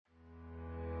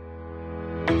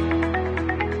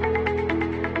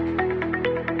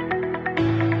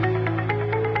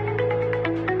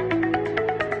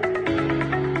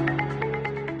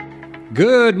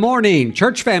Good morning,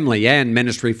 church family and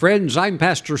ministry friends. I'm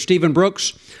Pastor Stephen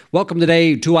Brooks. Welcome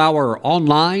today to our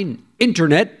online,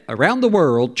 internet, around the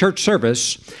world church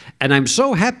service. And I'm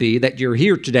so happy that you're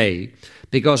here today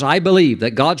because I believe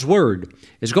that God's Word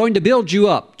is going to build you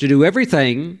up to do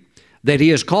everything that He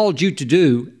has called you to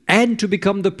do and to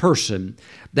become the person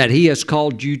that He has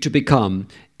called you to become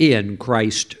in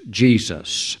Christ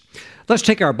Jesus. Let's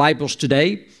take our Bibles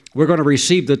today. We're going to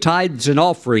receive the tithes and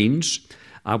offerings.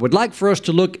 I would like for us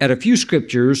to look at a few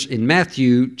scriptures in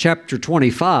Matthew chapter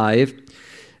 25.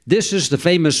 This is the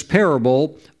famous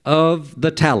parable of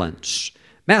the talents.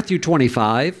 Matthew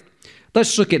 25,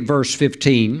 let's look at verse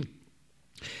 15.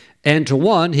 And to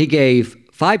one he gave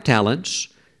 5 talents,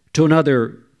 to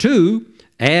another 2,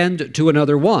 and to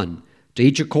another 1, to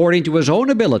each according to his own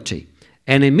ability.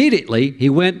 And immediately he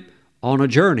went on a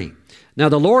journey. Now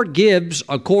the Lord gives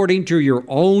according to your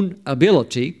own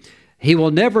ability. He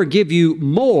will never give you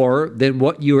more than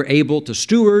what you are able to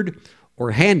steward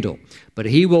or handle, but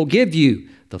He will give you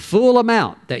the full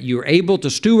amount that you're able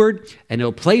to steward, and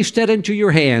He'll place that into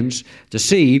your hands to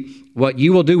see what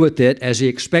you will do with it as He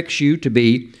expects you to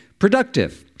be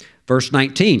productive. Verse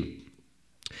 19,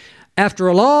 after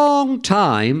a long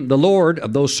time, the Lord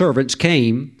of those servants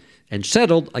came and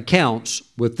settled accounts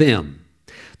with them.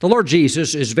 The Lord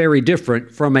Jesus is very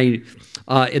different from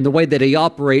in the way that He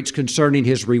operates concerning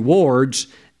His rewards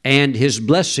and His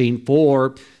blessing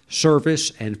for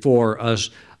service and for us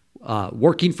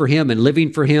working for Him and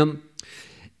living for Him.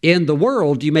 In the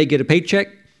world, you may get a paycheck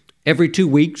every 2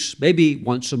 weeks, maybe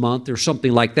once a month or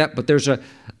something like that, but there's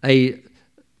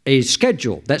a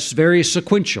schedule that's very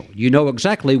sequential. You know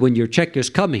exactly when your check is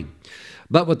coming.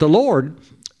 But with the Lord,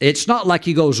 it's not like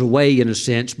He goes away in a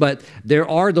sense, but there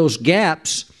are those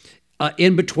gaps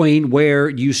in between where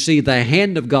you see the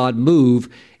hand of God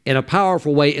move in a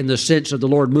powerful way in the sense of the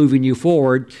Lord moving you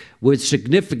forward with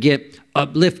significant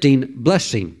uplifting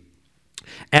blessing.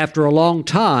 After a long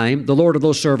time, the Lord of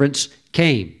those servants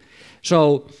came.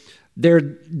 So there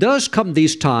does come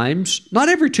these times, not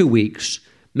every 2 weeks,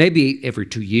 maybe every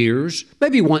 2 years,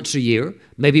 maybe once a year,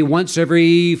 maybe once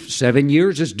every 7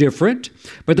 years. It's different.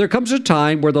 But there comes a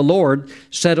time where the Lord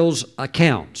settles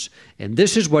accounts. And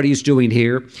this is what He's doing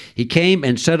here. He came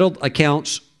and settled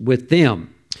accounts with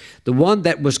them. The one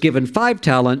that was given 5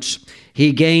 talents,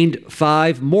 he gained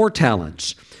 5 more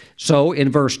talents. So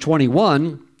in verse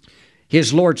 21,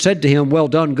 his Lord said to him, well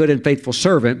done, good and faithful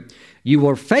servant. You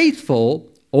were faithful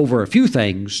over a few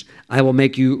things. I will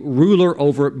make you ruler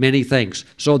over many things.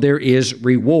 So there is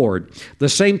reward. The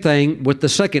same thing with the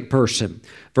second person.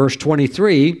 Verse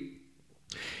 23,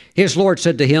 his Lord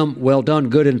said to him, well done,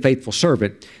 good and faithful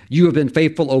servant. You have been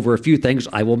faithful over a few things.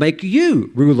 I will make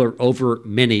you ruler over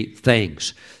many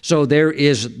things. So there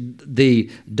is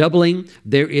the doubling.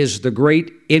 There is the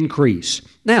great increase.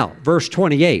 Now, verse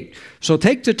 28. So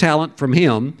take the talent from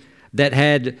him that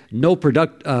had no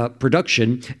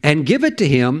production and give it to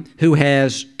him who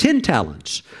has 10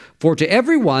 talents. For to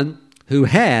everyone who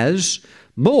has,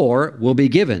 more will be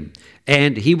given,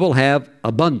 and he will have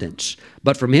abundance.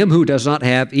 But from him who does not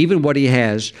have, even what he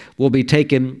has will be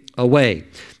taken away.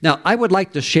 Now, I would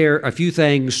like to share a few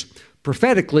things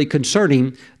prophetically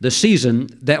concerning the season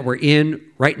that we're in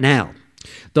right now.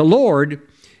 The Lord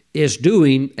is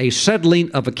doing a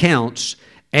settling of accounts,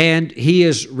 and He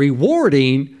is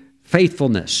rewarding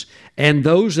faithfulness. And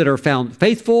those that are found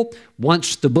faithful,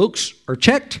 once the books are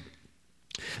checked,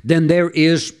 then there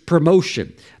is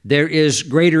promotion. There is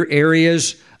greater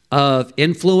areas of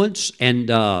influence and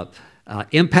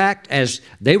impact, as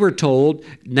they were told,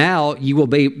 now you will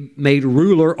be made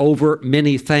ruler over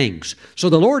many things. So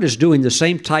the Lord is doing the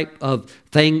same type of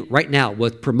thing right now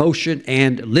with promotion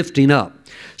and lifting up.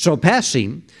 So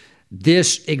passing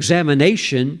this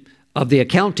examination of the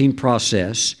accounting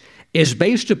process is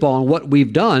based upon what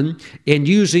we've done in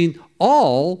using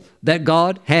all that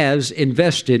God has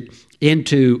invested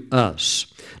into us.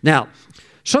 Now,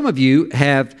 some of you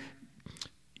have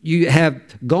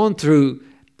gone through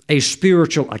a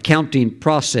spiritual accounting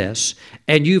process,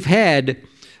 and you've had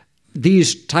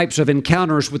these types of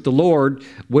encounters with the Lord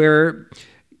where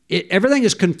everything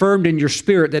is confirmed in your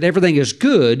spirit that everything is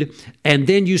good, and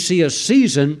then you see a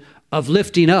season of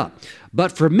lifting up.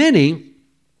 But for many,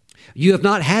 you have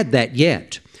not had that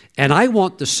yet. And I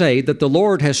want to say that the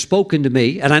Lord has spoken to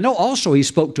me, and I know also He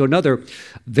spoke to another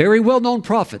very well-known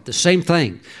prophet, the same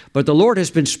thing. But the Lord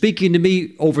has been speaking to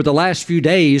me over the last few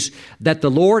days that the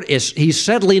Lord He's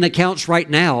settling accounts right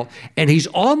now, and He's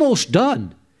almost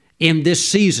done in this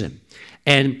season.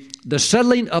 And the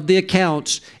settling of the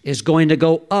accounts is going to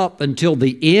go up until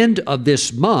the end of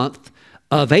this month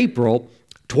of April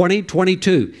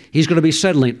 2022. He's going to be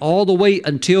settling all the way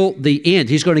until the end.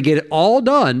 He's going to get it all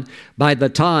done by the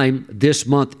time this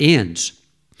month ends.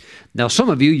 Now, some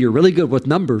of you, you're really good with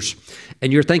numbers,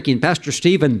 and you're thinking, Pastor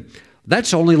Stephen,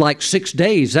 that's only like 6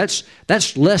 days. That's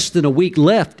less than a week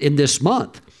left in this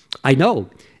month. I know.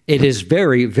 It is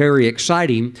very, very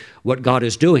exciting what God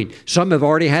is doing. Some have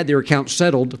already had their accounts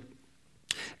settled,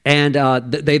 and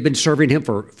they've been serving Him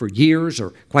for years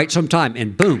or quite some time,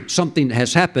 and boom, something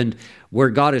has happened where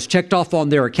God has checked off on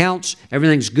their accounts.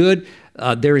 Everything's good.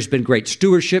 There has been great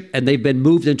stewardship, and they've been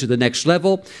moved into the next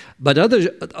level. But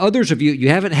others of you, you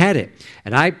haven't had it.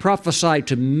 And I prophesy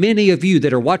to many of you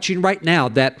that are watching right now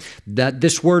that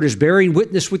this word is bearing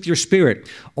witness with your spirit.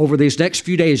 Over these next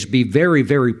few days, be very,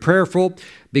 very prayerful,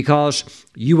 because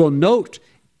you will notice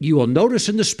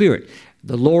in the spirit,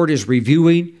 the Lord is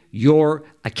reviewing your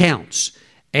accounts.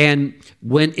 And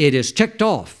when it is checked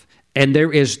off, and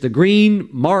there is the green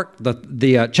mark,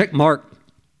 the check mark,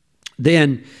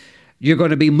 then you're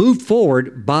going to be moved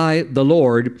forward by the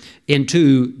Lord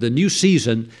into the new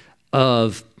season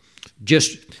of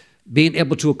just being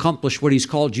able to accomplish what He's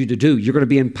called you to do. You're going to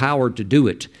be empowered to do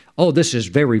it. Oh, this is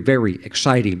very, very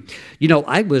exciting. You know,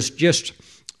 I was just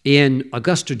in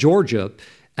Augusta, Georgia,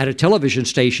 at a television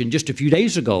station just a few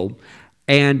days ago,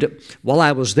 and while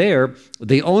I was there,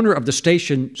 the owner of the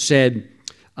station said,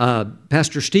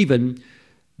 Pastor Stephen,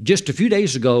 just a few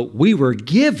days ago, we were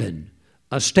given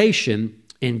a station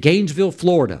in Gainesville,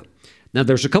 Florida. Now,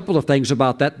 there's a couple of things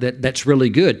about that's really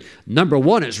good. Number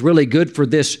one, it's really good for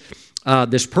this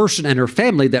person and her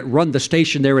family that run the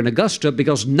station there in Augusta,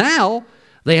 because now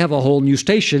they have a whole new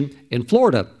station in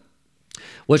Florida.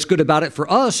 What's good about it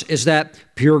for us is that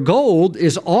Pure Gold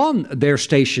is on their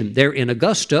station there in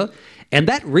Augusta, and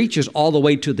that reaches all the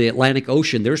way to the Atlantic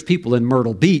Ocean. There's people in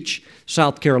Myrtle Beach,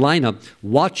 South Carolina,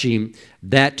 watching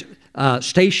that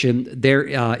station there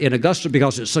in Augusta,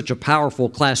 because it's such a powerful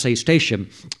Class A station.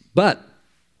 But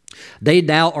they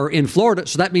now are in Florida,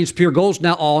 so that means Pure Gold's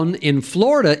now on in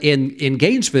Florida, in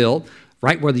Gainesville,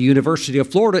 right where the University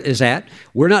of Florida is at.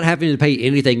 We're not having to pay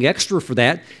anything extra for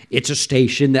that. It's a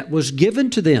station that was given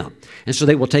to them. And so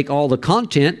they will take all the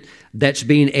content that's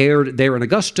being aired there in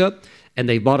Augusta, and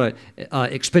they bought an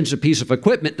expensive piece of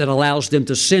equipment that allows them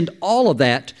to send all of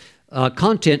that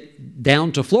content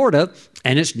down to Florida,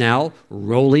 and it's now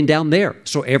rolling down there.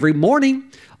 So every morning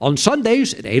on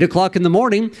Sundays at 8 o'clock in the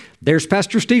morning, there's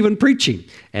Pastor Stephen preaching.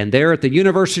 And there at the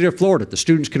University of Florida, the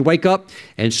students can wake up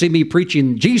and see me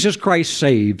preaching Jesus Christ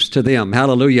Saves to them.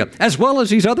 Hallelujah. As well as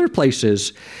these other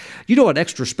places. You know, an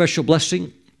extra special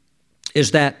blessing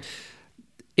is that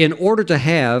in order to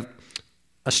have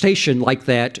a station like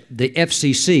that, the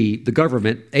FCC, the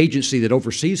government agency that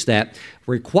oversees that,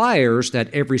 requires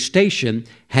that every station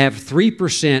have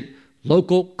 3%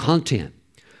 local content.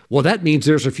 Well, that means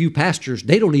there's a few pastors,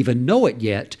 they don't even know it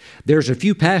yet. There's a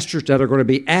few pastors that are going to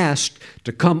be asked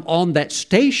to come on that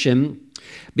station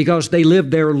because they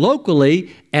live there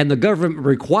locally, and the government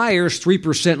requires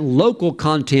 3% local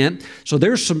content. So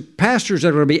there's some pastors that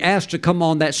are going to be asked to come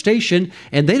on that station,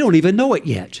 and they don't even know it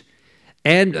yet.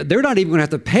 And they're not even going to have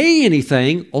to pay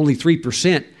anything. Only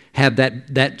 3% have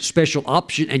that special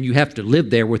option, and you have to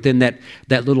live there within that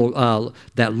little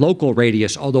that local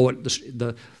radius. Although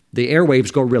the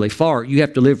airwaves go really far, you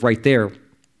have to live right there.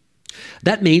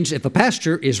 That means if a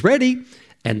pastor is ready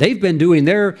and they've been doing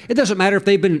it doesn't matter if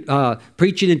they've been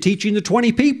preaching and teaching to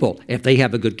 20 people. If they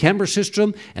have a good camera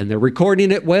system and they're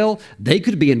recording it well, they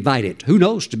could be invited, who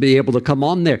knows, to be able to come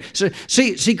on there. So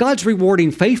see, God's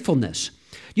rewarding faithfulness.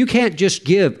 You can't just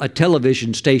give a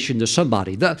television station to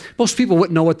somebody. Most people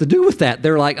wouldn't know what to do with that.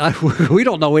 They're like, we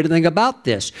don't know anything about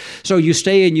this. So you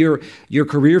stay in your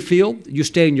career field, you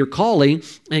stay in your calling,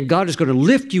 and God is going to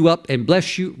lift you up and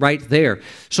bless you right there.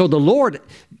 So the Lord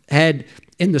had,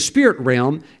 in the spirit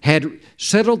realm, had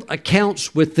settled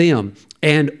accounts with them.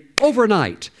 And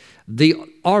overnight, the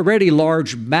already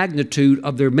large magnitude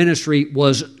of their ministry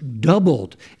was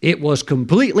doubled. It was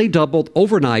completely doubled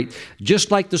overnight, just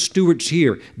like the stewards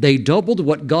here. They doubled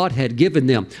what God had given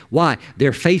them. Why?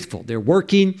 They're faithful. They're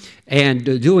working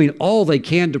and doing all they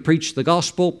can to preach the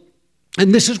gospel.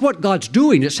 And this is what God's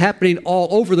doing. It's happening all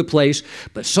over the place,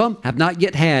 but some have not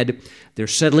yet had their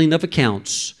settling of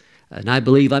accounts. And I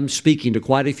believe I'm speaking to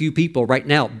quite a few people right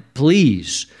now.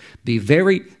 Please be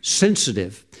very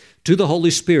sensitive to the Holy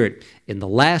Spirit in the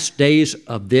last days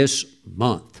of this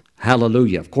month.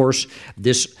 Hallelujah. Of course,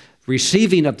 this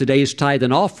receiving of today's tithe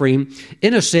and offering,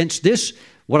 in a sense,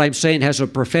 what I'm saying, has a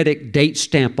prophetic date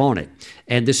stamp on it.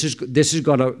 And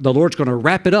the Lord's going to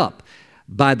wrap it up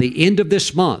by the end of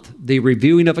this month, the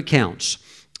reviewing of accounts.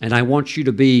 And I want you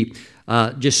to be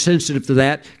just sensitive to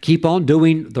that. Keep on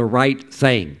doing the right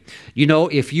thing. You know,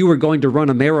 if you were going to run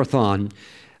a marathon,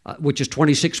 which is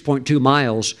 26.2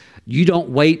 miles, you don't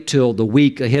wait till the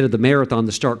week ahead of the marathon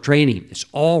to start training. It's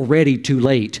already too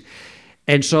late.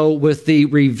 And so with the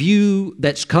review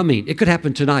that's coming, it could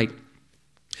happen tonight.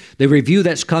 The review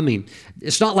that's coming,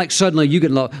 it's not like suddenly you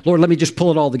can, Lord, let me just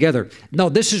pull it all together. No,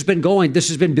 this has been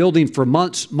building for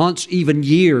months, even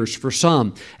years for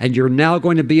some. And you're now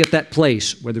going to be at that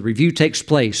place where the review takes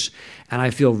place. And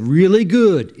I feel really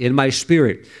good in my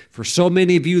spirit for so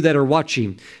many of you that are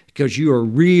watching, because you are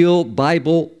real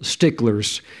Bible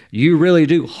sticklers. You really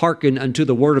do hearken unto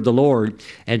the word of the Lord.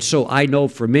 And so I know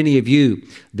for many of you,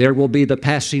 there will be the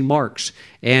passing marks.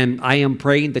 And I am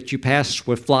praying that you pass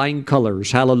with flying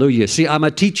colors. Hallelujah. See, I'm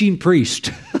a teaching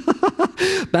priest.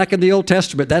 Back in the Old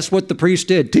Testament, that's what the priest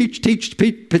did. Teach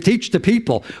the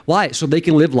people. Why? So they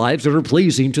can live lives that are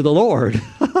pleasing to the Lord.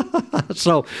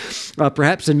 So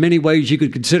perhaps in many ways you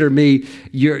could consider me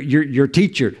your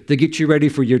teacher to get you ready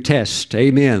for your test.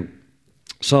 Amen.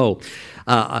 So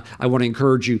I want to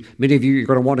encourage you. Many of you are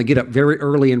going to want to get up very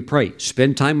early and pray.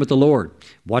 Spend time with the Lord.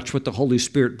 Watch what the Holy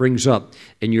Spirit brings up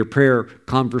in your prayer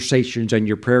conversations and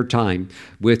your prayer time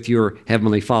with your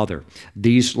Heavenly Father.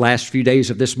 These last few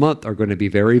days of this month are going to be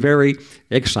very, very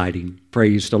exciting.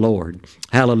 Praise the Lord.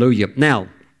 Hallelujah. Now,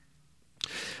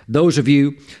 those of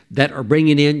you that are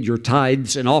bringing in your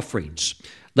tithes and offerings,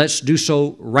 let's do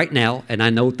so right now. And I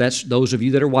know that's those of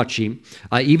you that are watching.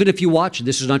 Even if you watch,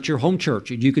 this is not your home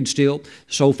church. You can still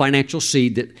sow financial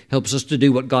seed that helps us to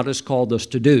do what God has called us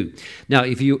to do. Now,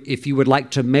 if you would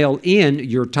like to mail in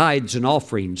your tithes and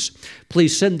offerings,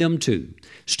 please send them to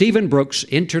Stephen Brooks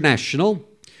International,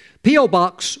 P.O.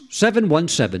 Box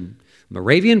 717,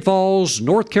 Moravian Falls,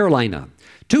 North Carolina.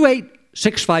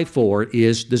 28654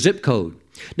 is the zip code.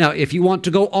 Now, if you want to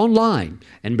go online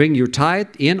and bring your tithe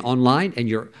in online and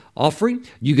your offering,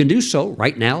 you can do so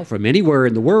right now from anywhere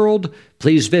in the world.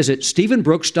 Please visit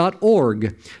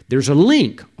stephenbrooks.org. There's a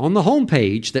link on the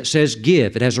homepage that says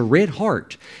Give. It has a red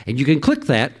heart, and you can click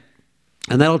that,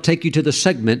 and that'll take you to the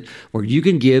segment where you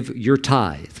can give your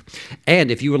tithe.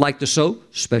 And if you would like to sow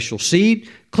special seed,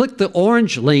 click the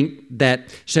orange link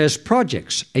that says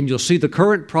Projects, and you'll see the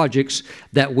current projects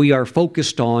that we are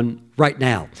focused on right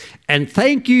now. And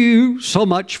thank you so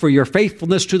much for your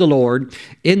faithfulness to the Lord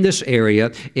in this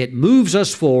area. It moves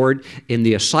us forward in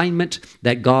the assignment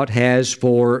that God has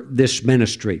for this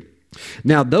ministry.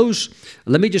 Now,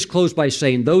 let me just close by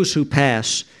saying those who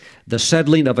pass the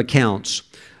settling of accounts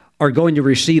are going to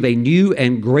receive a new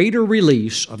and greater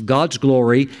release of God's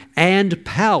glory and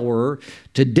power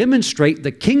to demonstrate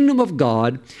the kingdom of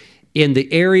God in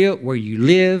the area where you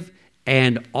live,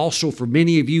 and also for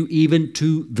many of you, even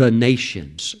to the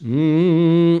nations.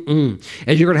 And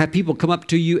you're going to have people come up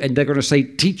to you and they're going to say,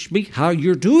 teach me how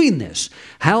you're doing this.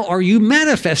 How are you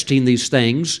manifesting these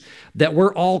things that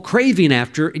we're all craving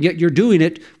after, and yet you're doing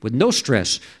it with no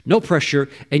stress, no pressure,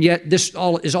 and yet this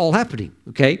is all happening,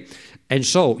 okay? And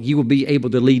so you will be able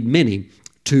to lead many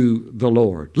to the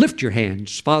Lord. Lift your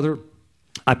hands. Father,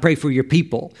 I pray for your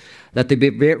people that they be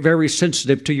very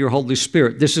sensitive to your Holy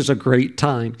Spirit. This is a great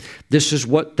time. This is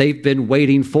what they've been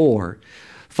waiting for.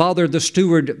 Father, the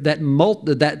steward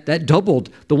that doubled,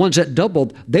 the ones that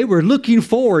doubled, they were looking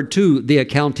forward to the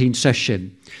accounting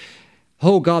session.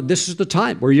 Oh God, this is the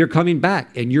time where you're coming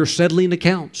back and you're settling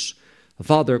accounts.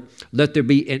 Father, let there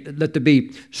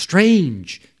be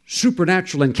strange,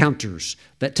 supernatural encounters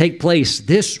that take place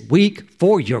this week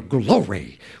for your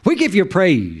glory. We give you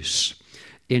praise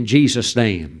in Jesus'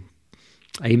 name.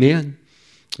 Amen.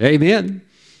 Amen.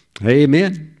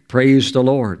 Amen. Praise the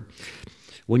Lord.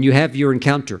 When you have your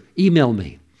encounter, email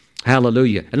me.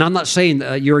 Hallelujah. And I'm not saying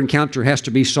your encounter has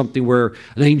to be something where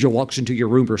an angel walks into your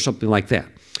room or something like that.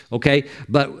 Okay?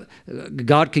 But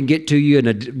God can get to you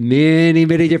in many,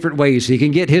 many different ways. He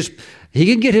can get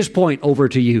his point over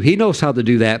to you. He knows how to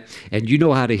do that, and you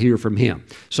know how to hear from him.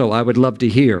 So I would love to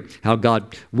hear how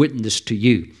God witnessed to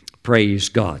you. Praise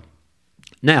God.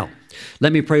 Now,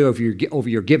 let me pray over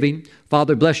your giving.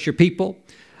 Father, bless your people.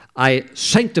 I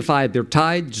sanctify their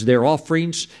tithes, their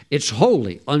offerings. It's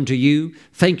holy unto you.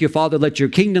 Thank you, Father. Let your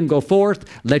kingdom go forth.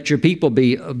 Let your people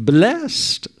be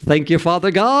blessed. Thank you,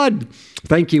 Father God.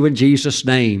 Thank you in Jesus'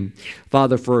 name,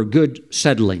 Father, for a good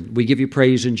settling. We give you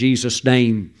praise in Jesus'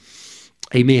 name.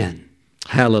 Amen.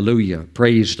 Hallelujah.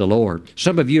 Praise the Lord.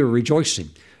 Some of you are rejoicing.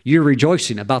 You're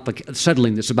rejoicing about the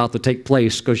settling that's about to take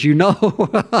place because you know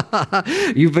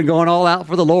you've been going all out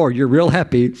for the Lord. You're real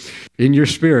happy in your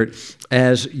spirit,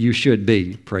 as you should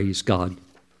be. Praise God.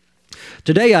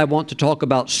 Today I want to talk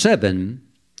about 7.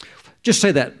 Just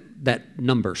say that that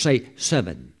number. Say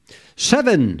 7.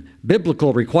 7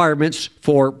 biblical requirements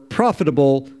for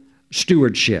profitable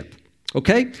stewardship.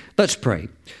 Okay? Let's pray.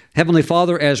 Heavenly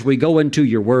Father, as we go into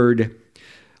your word,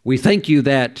 we thank you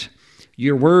that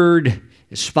your word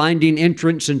is finding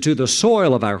entrance into the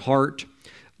soil of our heart.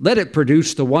 Let it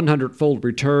produce the 100-fold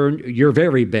return, your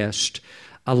very best,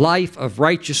 a life of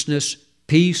righteousness,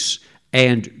 peace,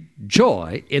 and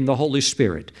joy in the Holy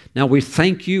Spirit. Now we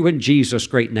thank you in Jesus'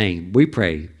 great name. We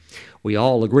pray. We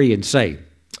all agree and say,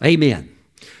 amen.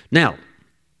 Now,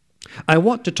 I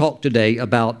want to talk today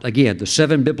about, again, the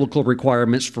 7 biblical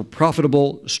requirements for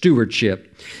profitable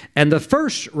stewardship. And the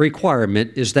first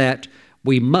requirement is that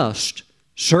we must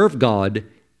serve God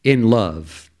in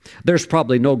love. There's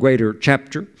probably no greater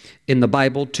chapter in the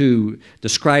Bible to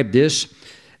describe this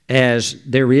as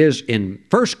there is in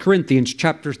 1 Corinthians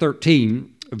chapter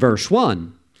 13, verse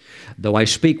 1. Though I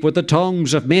speak with the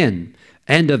tongues of men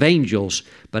and of angels,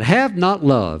 but have not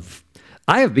love,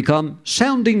 I have become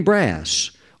sounding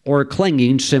brass or a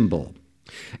clanging cymbal.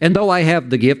 And though I have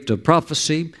the gift of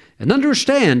prophecy and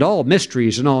understand all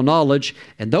mysteries and all knowledge,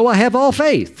 and though I have all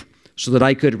faith so that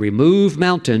I could remove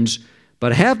mountains,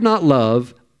 but have not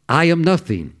love, I am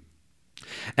nothing.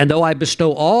 And though I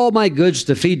bestow all my goods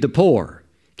to feed the poor,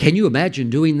 can you imagine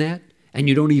doing that? And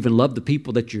you don't even love the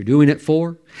people that you're doing it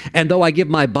for? And though I give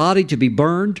my body to be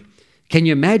burned, can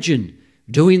you imagine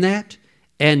doing that?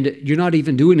 And you're not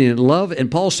even doing it in love.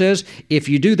 And Paul says, if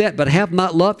you do that but have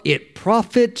not love, it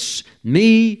profits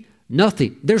me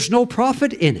nothing. There's no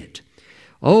profit in it.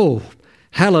 Oh,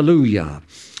 hallelujah.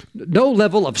 No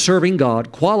level of serving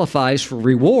God qualifies for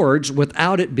rewards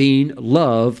without it being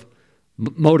love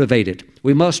motivated.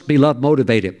 We must be love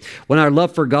motivated. When our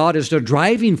love for God is the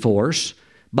driving force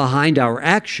behind our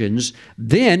actions,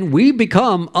 then we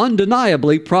become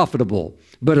undeniably profitable.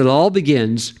 But it all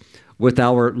begins with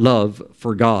our love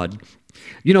for God.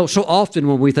 You know, so often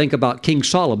when we think about King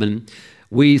Solomon,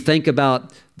 we think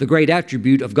about the great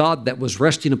attribute of God that was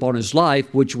resting upon his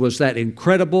life, which was that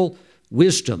incredible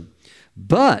wisdom.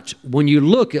 But when you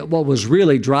look at what was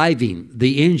really driving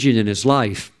the engine in his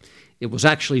life, it was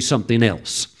actually something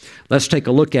else. Let's take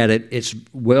a look at it. It's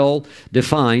well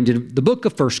defined in the book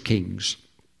of 1 Kings.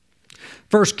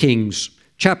 1 Kings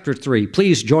chapter 3.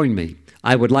 Please join me.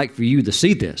 I would like for you to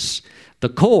see this. The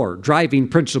core driving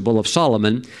principle of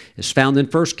Solomon is found in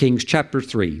 1 Kings chapter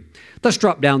 3. Let's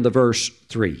drop down to verse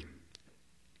 3.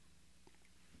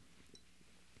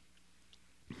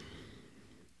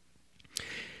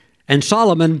 And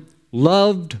Solomon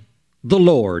loved the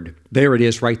Lord. There it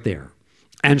is right there.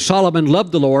 And Solomon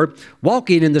loved the Lord,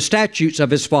 walking in the statutes of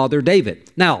his father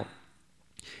David. Now,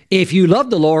 if you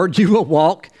love the Lord, you will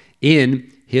walk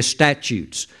in his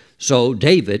statutes. So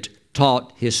David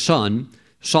taught his son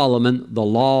Solomon the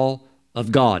law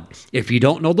of God. If you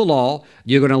don't know the law,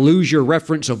 you're going to lose your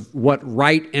reference of what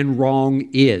right and wrong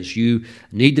is. You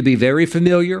need to be very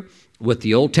familiar with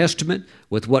the Old Testament,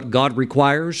 with what God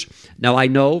requires. Now, I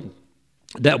know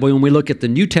that when we look at the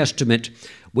New Testament,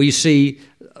 we see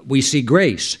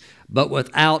grace, but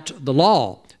without the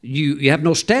law, you have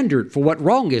no standard for what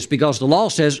wrong is, because the law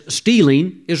says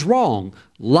stealing is wrong,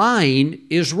 lying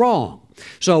is wrong.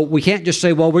 So we can't just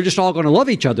say, well, we're just all going to love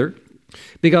each other,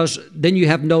 because then you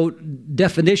have no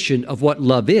definition of what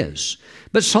love is.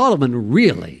 But Solomon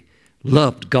really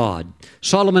loved God.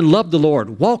 Solomon loved the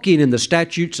Lord, walking in the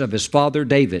statutes of his father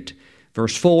David.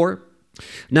 Verse 4,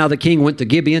 now the king went to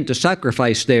Gibeon to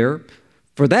sacrifice there,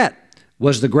 for that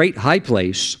was the great high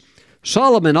place.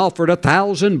 Solomon offered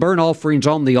 1,000 burnt offerings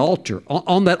on the altar.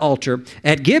 On that altar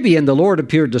at Gibeon, the Lord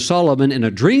appeared to Solomon in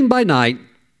a dream by night,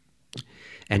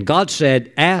 and God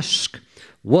said, ask,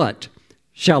 what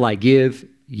shall I give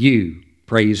you?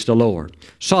 Praise the Lord.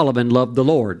 Solomon loved the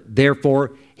Lord.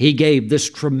 Therefore, he gave this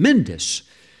tremendous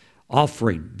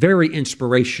offering, very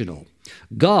inspirational.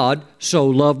 God so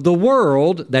loved the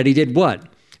world that he did what?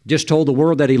 Just told the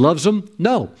world that he loves them?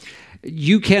 No.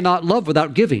 You cannot love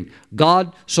without giving.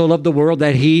 God so loved the world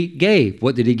that he gave.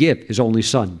 What did he give? His only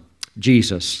son,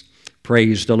 Jesus.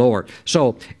 Praise the Lord.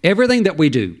 So everything that we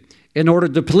do in order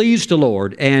to please the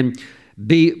Lord and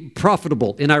be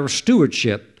profitable in our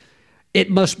stewardship, it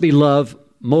must be love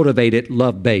motivated,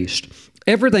 love based.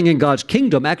 Everything in God's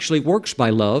kingdom actually works by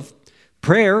love.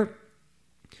 Prayer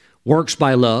works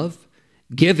by love.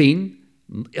 Giving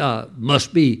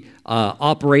must be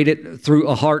operated through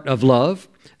a heart of love.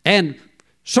 And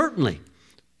certainly,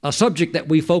 a subject that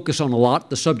we focus on a lot,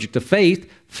 the subject of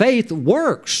faith, faith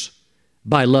works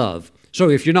by love. So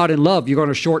if you're not in love, you're going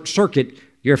to short circuit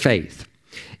your faith.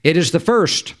 It is the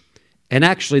first and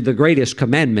actually the greatest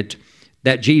commandment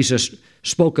that Jesus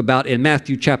spoke about in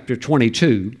Matthew chapter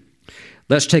 22.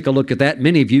 Let's take a look at that.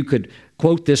 Many of you could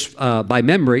quote this by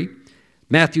memory.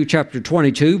 Matthew chapter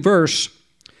 22, verse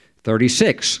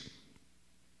 36.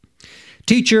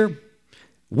 Teacher,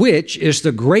 which is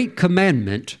the great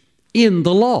commandment in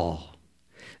the law?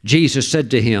 Jesus said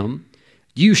to him,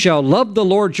 you shall love the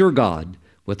Lord your God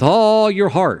with all your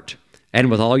heart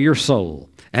and with all your soul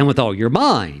and with all your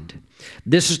mind.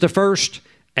 This is the first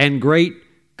and great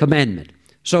commandment.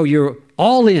 So you're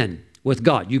all in with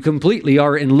God. You completely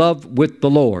are in love with the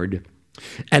Lord.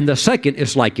 And the second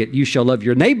is like it. You shall love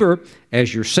your neighbor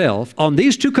as yourself. On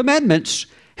these two commandments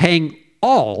hang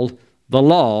all the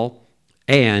law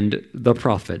and the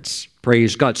prophets.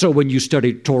 Praise God. So when you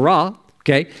study Torah,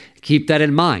 okay, keep that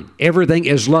in mind. Everything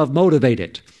is love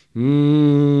motivated. Thank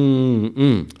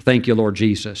you, Lord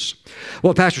Jesus.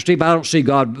 Well, Pastor Steve, I don't see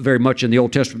God very much in the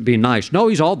Old Testament being nice. No,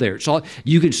 He's all there. It's all,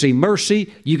 you can see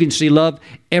mercy, you can see love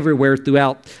everywhere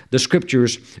throughout the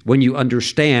Scriptures when you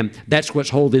understand that's what's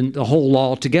holding the whole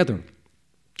law together.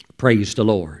 Praise the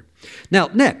Lord. Now,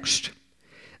 next,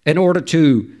 in order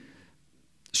to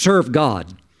serve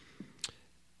God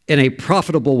in a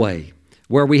profitable way,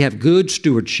 where we have good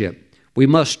stewardship, we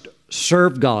must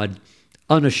serve God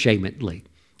unashamedly.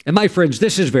 And my friends,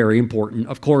 this is very important,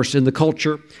 of course, in the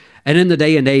culture and in the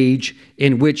day and age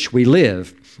in which we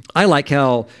live. I like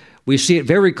how we see it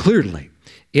very clearly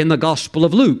in the Gospel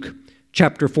of Luke,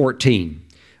 chapter 14.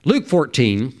 Luke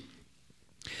 14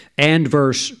 and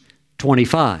verse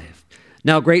 25.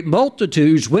 Now great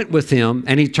multitudes went with him,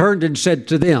 and he turned and said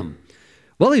to them,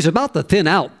 well, he's about to thin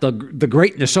out the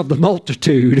greatness of the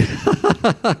multitude.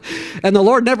 And the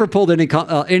Lord never pulled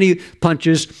any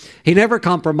punches. He never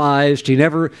compromised. He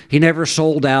never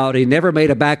sold out. He never made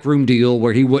a backroom deal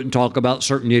where he wouldn't talk about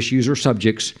certain issues or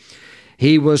subjects.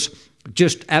 He was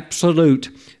just absolute,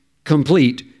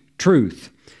 complete truth.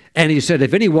 And he said,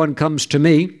 if anyone comes to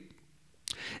me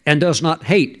and does not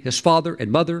hate his father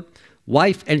and mother,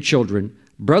 wife and children,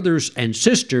 brothers and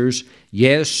sisters,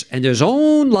 yes, and his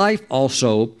own life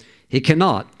also, he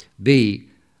cannot be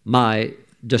my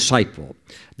disciple.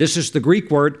 This is the Greek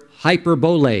word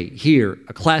hyperbole here,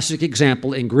 a classic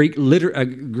example in Greek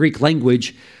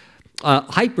language.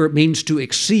 Hyper means to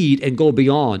exceed and go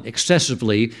beyond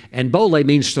excessively, and bole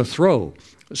means to throw.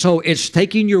 So it's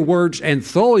taking your words and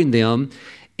throwing them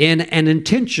in an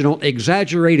intentional,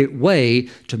 exaggerated way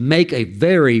to make a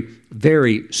very,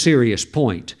 very serious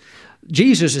point.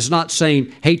 Jesus is not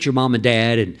saying, hate your mom and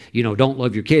dad and, don't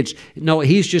love your kids. No,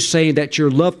 he's just saying that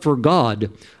your love for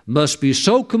God must be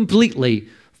so completely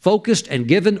focused and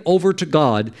given over to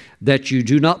God that you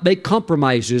do not make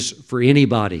compromises for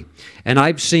anybody. And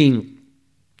I've seen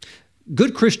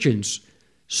good Christians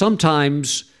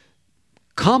sometimes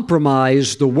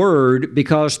compromise the Word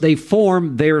because they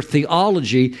form their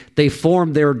theology, they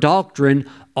form their doctrine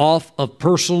off of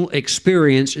personal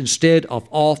experience instead of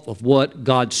off of what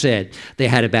God said. They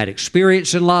had a bad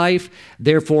experience in life,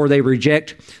 therefore they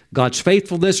reject God's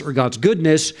faithfulness or God's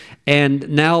goodness, and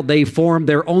now they form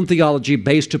their own theology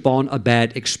based upon a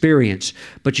bad experience.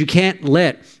 But you can't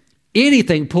let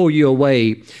anything pull you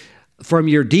away from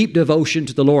your deep devotion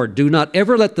to the Lord. Do not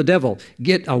ever let the devil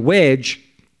get a wedge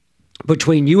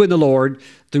between you and the Lord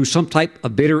through some type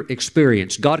of bitter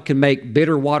experience. God can make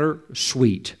bitter water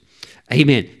sweet.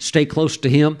 Amen. Stay close to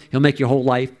Him. He'll make your whole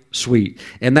life sweet.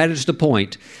 And that is the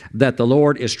point that the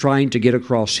Lord is trying to get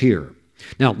across here.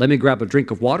 Now, let me grab a drink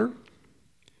of water.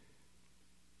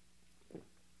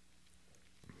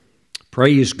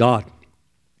 Praise God.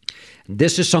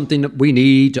 This is something that we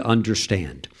need to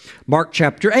understand. Mark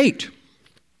chapter 8.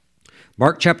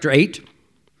 Mark chapter 8,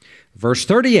 verse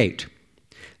 38.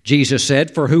 Jesus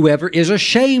said, for whoever is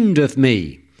ashamed of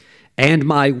me and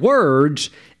my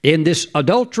words in this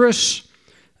adulterous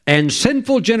and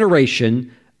sinful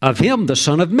generation, of him the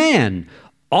Son of Man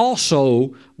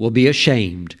also will be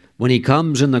ashamed when he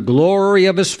comes in the glory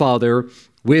of his Father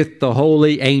with the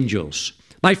holy angels.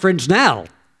 My friends, now,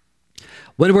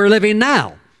 when we're living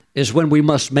now, is when we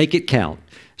must make it count,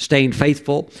 staying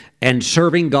faithful and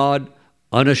serving God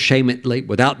unashamedly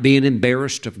without being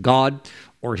embarrassed of God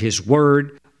or His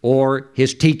Word or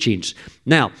His teachings.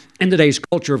 Now, in today's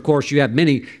culture, of course, you have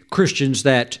many Christians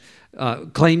that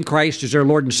claim Christ as their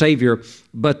Lord and Savior,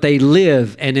 but they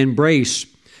live and embrace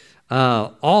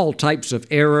all types of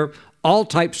error, all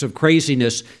types of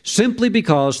craziness, simply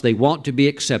because they want to be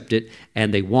accepted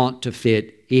and they want to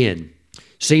fit in.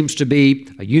 Seems to be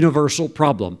a universal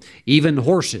problem. Even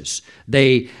horses,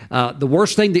 the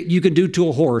worst thing that you can do to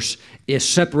a horse is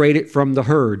separate it from the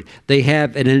herd. They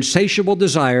have an insatiable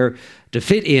desire to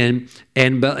fit in,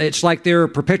 and it's like they're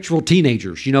perpetual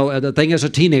teenagers. You know, the thing as a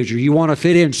teenager, you want to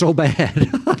fit in so bad.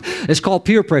 It's called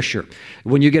peer pressure.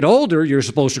 When you get older, you're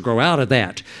supposed to grow out of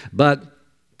that, but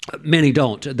many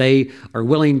don't. They are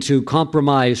willing to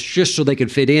compromise just so they can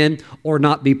fit in or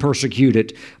not be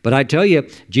persecuted. But I tell you,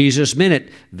 Jesus meant it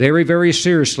very, very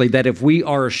seriously, that if we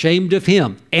are ashamed of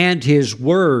Him and His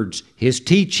words, His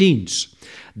teachings,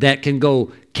 that can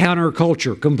go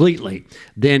counterculture completely,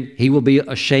 then He will be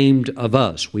ashamed of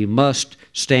us. We must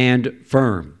stand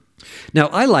firm. Now,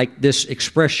 I like this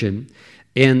expression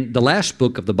in the last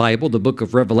book of the Bible, the book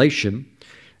of Revelation,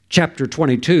 chapter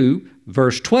 22,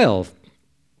 verse 12.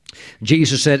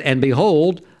 Jesus said, "And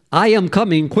behold, I am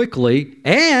coming quickly,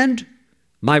 and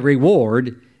my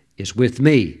reward is with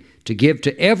me, to give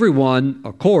to everyone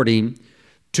according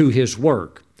to his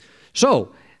work."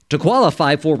 So, to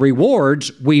qualify for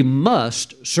rewards, we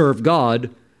must serve God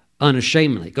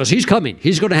unashamedly, because He's coming.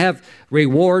 He's going to have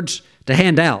rewards to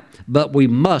hand out, but we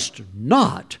must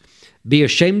not be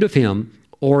ashamed of Him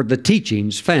or the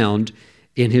teachings found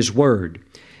in His Word.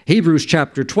 Hebrews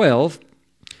chapter 12,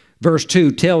 verse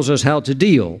 2 tells us how to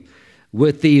deal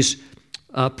with these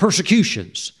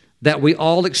persecutions that we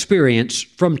all experience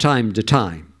from time to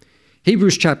time.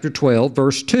 Hebrews chapter 12,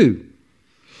 verse 2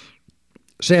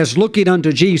 says, "Looking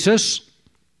unto Jesus,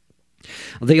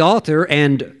 the author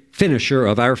and finisher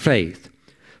of our faith,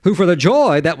 who for the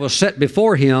joy that was set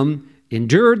before Him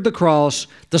endured the cross,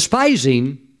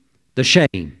 despising the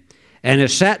shame, and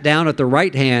is sat down at the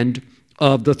right hand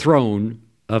of the throne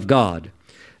of God."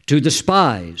 To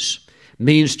despise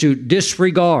means to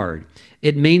disregard.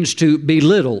 It means to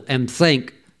belittle and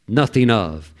think nothing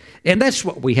of. And that's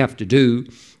what we have to do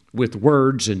with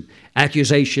words and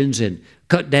accusations and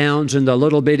cut downs and the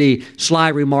little bitty sly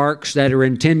remarks that are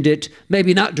intended,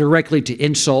 maybe not directly to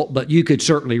insult, but you could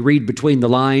certainly read between the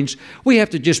lines. We have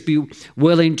to just be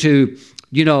willing to,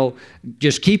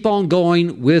 just keep on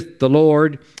going with the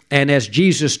Lord, and as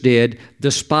Jesus did,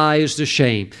 despise the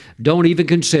shame. Don't even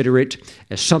consider it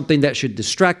as something that should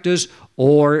distract us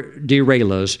or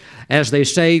derail us. As they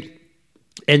say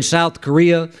in South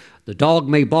Korea, the dog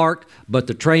may bark, but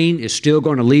the train is still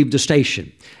going to leave the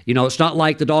station. It's not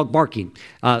like the dog barking,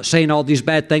 saying all these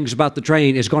bad things about the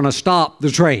train is going to stop the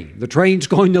train. The train's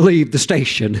going to leave the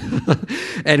station.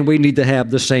 And we need to have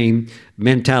the same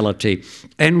mentality.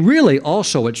 And really,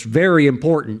 also, it's very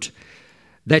important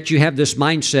that you have this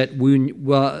mindset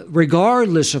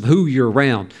regardless of who you're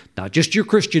around, not just your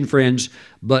Christian friends,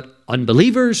 but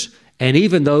unbelievers, and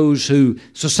even those who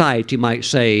society might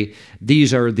say,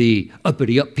 these are the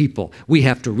uppity-up people. We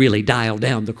have to really dial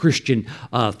down the Christian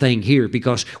thing here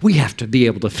because we have to be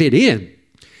able to fit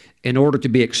in order to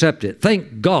be accepted.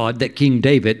 Thank God that King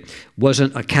David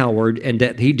wasn't a coward and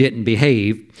that he didn't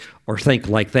behave or think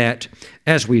like that,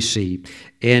 as we see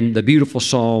in the beautiful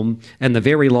psalm and the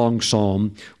very long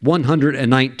Psalm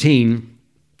 119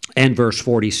 and verse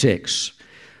 46,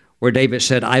 where David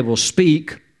said, "I will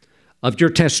speak of your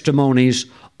testimonies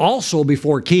also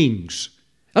before kings."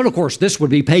 And of course, this would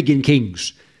be pagan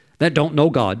kings that don't know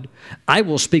God. "I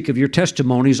will speak of your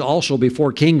testimonies also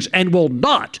before kings and will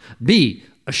not be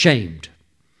ashamed."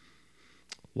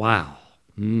 Wow.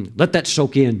 Let that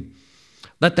soak in.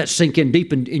 Let that sink in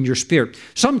deep in your spirit.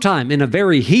 Sometime in a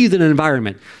very heathen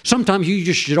environment, sometimes you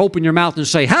just should open your mouth and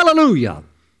say, "Hallelujah."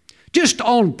 Just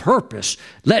on purpose,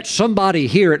 let somebody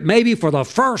hear it, maybe for the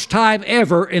first time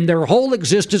ever in their whole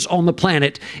existence on the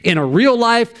planet, in a real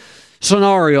life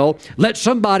scenario, let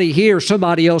somebody hear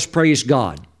somebody else praise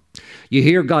God. You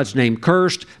hear God's name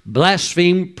cursed,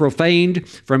 blasphemed, profaned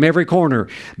from every corner.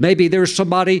 Maybe there's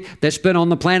somebody that's been on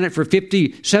the planet for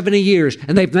 50, 70 years,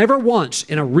 and they've never once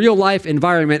in a real life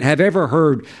environment have ever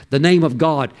heard the name of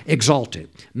God exalted.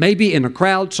 Maybe in a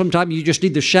crowd, sometimes you just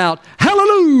need to shout,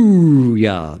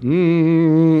 "Hallelujah!"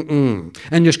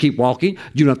 And just keep walking.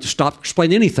 You don't have to stop,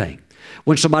 explain anything.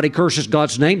 When somebody curses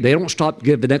God's name, they don't stop to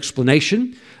give an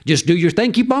explanation. Just do your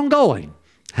thing, keep on going.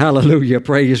 Hallelujah,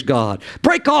 praise God.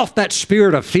 Break off that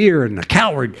spirit of fear and the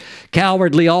cowardly,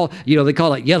 they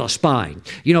call it yellow spine.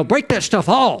 Break that stuff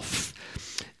off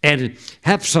and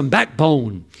have some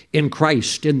backbone in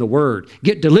Christ, in the Word.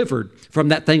 Get delivered from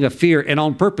that thing of fear and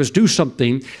on purpose do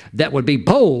something that would be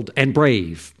bold and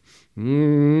brave. Thank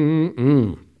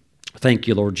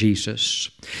you, Lord Jesus.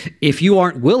 If you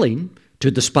aren't willing to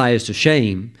despise the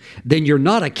shame, then you're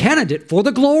not a candidate for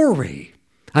the glory.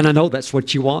 And I know that's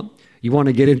what you want. You want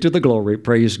to get into the glory,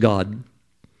 praise God.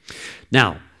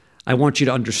 Now, I want you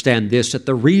to understand this, that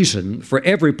the reason for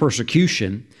every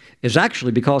persecution is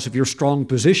actually because of your strong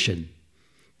position.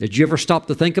 Did you ever stop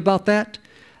to think about that?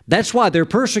 That's why they're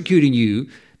persecuting you,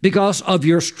 because of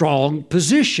your strong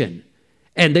position.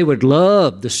 and they would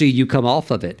love to see you come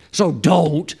off of it. So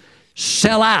don't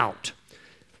sell out.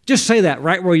 Just say that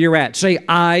right where you're at. Say,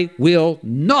 I will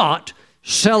not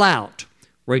sell out,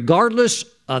 regardless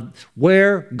of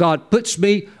where God puts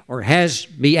me or has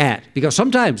me at. Because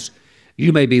sometimes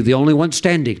you may be the only one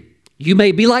standing. You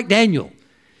may be like Daniel,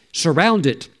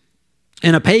 surrounded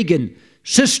in a pagan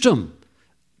system,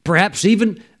 perhaps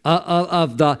even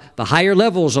of the higher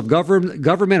levels of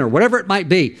government or whatever it might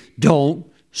be. Don't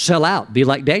sell out. Be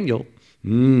like Daniel.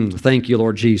 Thank you,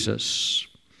 Lord Jesus.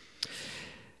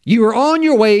 You are on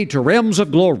your way to realms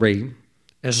of glory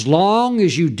as long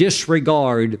as you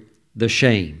disregard the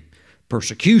shame.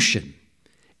 Persecution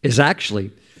is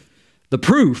actually the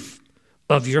proof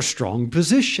of your strong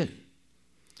position.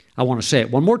 I want to say it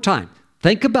one more time.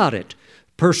 Think about it.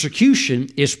 Persecution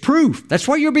is proof. That's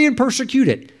why you're being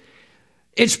persecuted.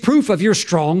 It's proof of your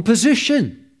strong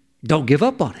position. Don't give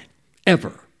up on it,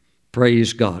 ever.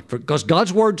 Praise God, because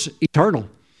God's word's eternal.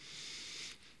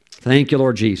 Thank you,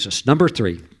 Lord Jesus. Number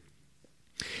 3,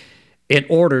 in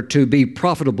order to be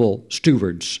profitable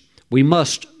stewards, we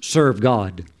must serve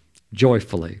God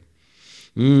joyfully.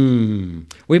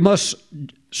 We must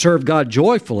serve God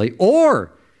joyfully,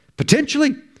 or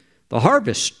potentially the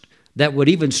harvest that would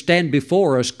even stand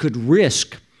before us could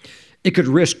risk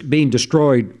being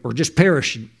destroyed or just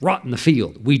perish and rot in the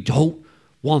field. We don't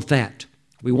want that.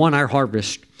 We want our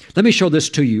harvest. Let me show this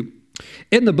to you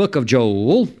in the book of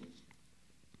Joel.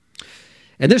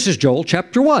 And this is Joel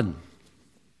chapter 1.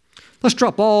 Let's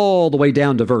drop all the way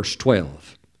down to verse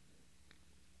 12.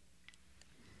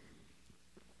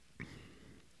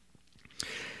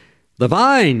 The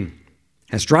vine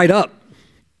has dried up,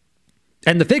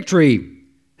 and the fig tree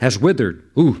has withered.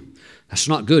 Ooh, that's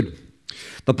not good.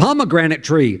 The pomegranate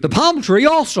tree, the palm tree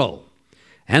also,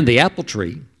 and the apple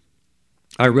tree.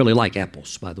 I really like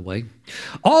apples, by the way.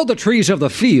 All the trees of the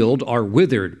field are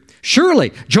withered.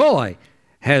 Surely joy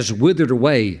has withered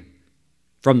away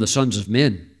from the sons of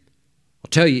men. I'll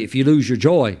tell you, if you lose your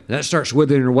joy, that starts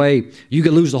withering away, you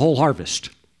can lose the whole harvest.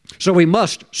 So we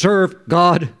must serve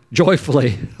God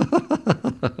joyfully.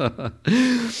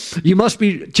 You must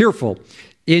be cheerful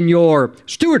in your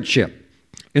stewardship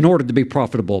in order to be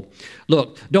profitable.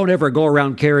 Look, don't ever go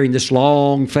around carrying this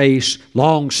long face,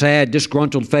 long, sad,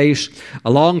 disgruntled face.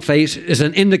 A long face is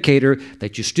an indicator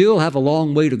that you still have a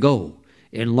long way to go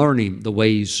in learning the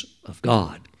ways of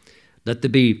God. Let there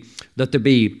be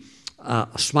a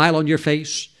smile on your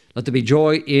face. Let there be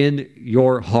joy in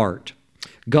your heart.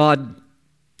 God,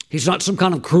 He's not some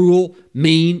kind of cruel,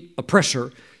 mean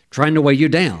oppressor trying to weigh you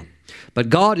down. But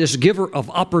God is a giver of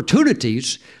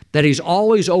opportunities that He's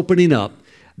always opening up,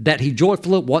 that He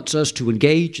joyfully wants us to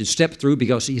engage and step through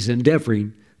because He's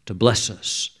endeavoring to bless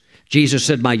us. Jesus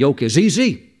said, my yoke is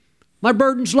easy, my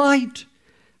burden's light.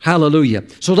 Hallelujah.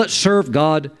 So let's serve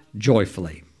God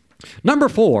joyfully. Number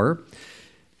 4,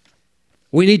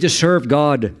 we need to serve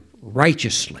God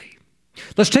righteously.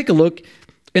 Let's take a look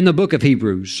in the book of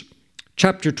Hebrews,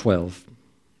 chapter 12.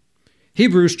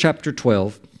 Hebrews chapter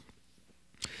 12.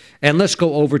 And let's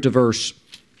go over to verse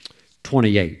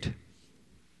 28.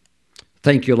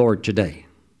 Thank you, Lord, today.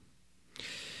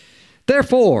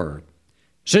 Therefore,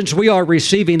 since we are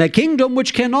receiving a kingdom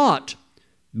which cannot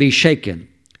be shaken,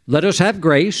 let us have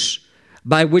grace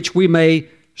by which we may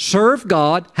serve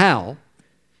God. How?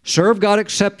 Serve God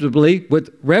acceptably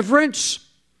with reverence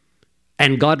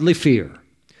and godly fear.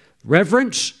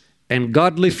 Reverence and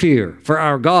godly fear, for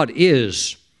our God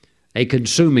is a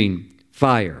consuming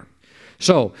fire.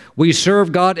 So we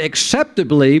serve God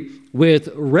acceptably with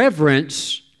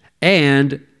reverence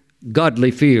and godly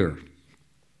fear.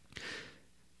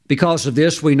 Because of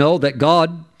this, we know that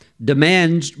God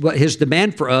demands, His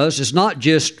demand for us is not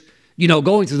just,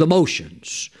 going through the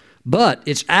motions, but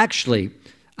it's actually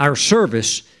our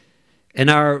service and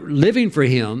our living for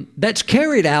Him that's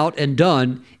carried out and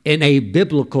done in a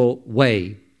biblical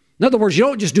way. In other words, you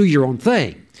don't just do your own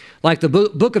thing. Like the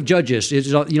book of Judges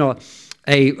is,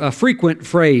 a frequent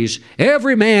phrase,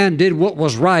 every man did what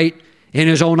was right in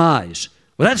his own eyes.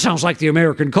 Well, that sounds like the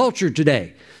American culture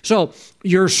today. So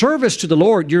your service to the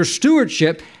Lord, your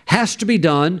stewardship has to be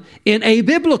done in a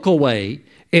biblical way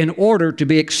in order to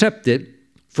be accepted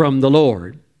from the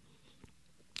Lord.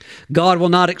 God will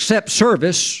not accept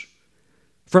service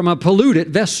from a polluted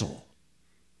vessel.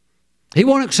 He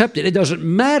won't accept it. It doesn't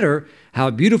matter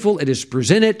how beautiful it is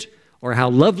presented or how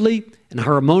lovely and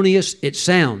harmonious it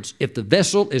sounds. If the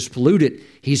vessel is polluted,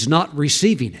 He's not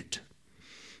receiving it.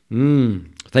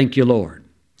 Thank you, Lord.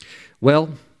 Well,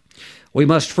 we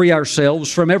must free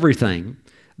ourselves from everything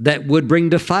that would bring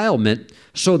defilement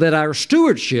so that our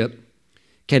stewardship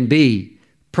can be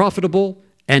profitable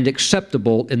and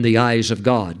acceptable in the eyes of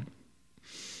God.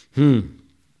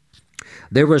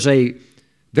 There was a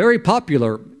very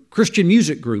popular Christian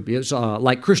music group. It's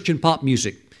like Christian pop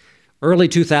music, early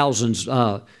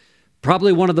 2000s,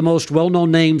 probably one of the most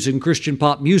well-known names in Christian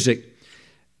pop music.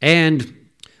 And,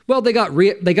 well, they got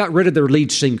rid of their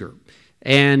lead singer.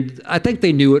 And I think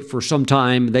they knew it for some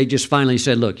time. They just finally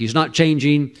said, look, he's not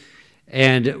changing.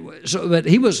 And so, but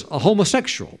he was a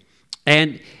homosexual.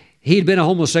 And he'd been a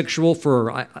homosexual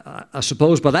for, I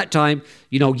suppose by that time,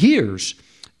 years.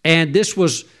 And this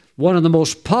was one of the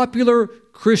most popular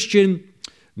Christian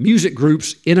music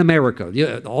groups in America.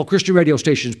 Yeah, all Christian radio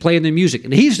stations playing their music.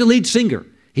 And he's the lead singer.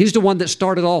 He's the one that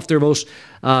started off their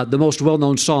the most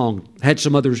well-known song. Had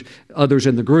some others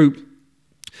in the group.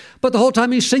 But the whole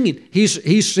time he's singing,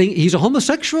 he's a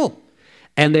homosexual.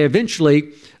 And they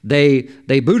eventually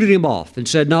booted him off and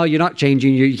said, no, you're not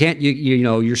changing. You can't,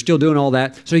 you're still doing all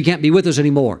that, so you can't be with us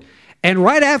anymore. And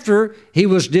right after he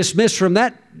was dismissed from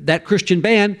that Christian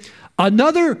band,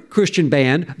 another Christian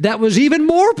band that was even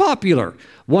more popular,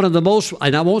 one of the most,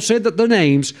 and I won't say the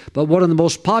names, but one of the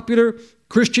most popular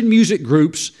Christian music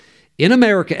groups in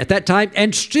America at that time,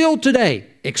 and still today,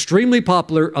 extremely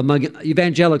popular among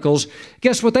evangelicals.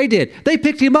 Guess what they did? They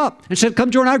picked him up and said, come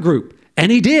join our group.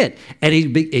 And he did. And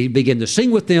he began to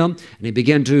sing with them, and he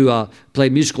began to play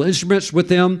musical instruments with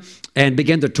them, and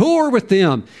began to tour with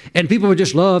them. And people would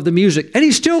just love the music. And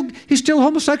he's still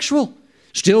homosexual,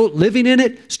 still living in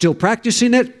it, still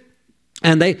practicing it.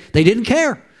 And they didn't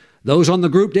care. Those on the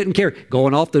group didn't care.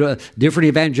 Going off to different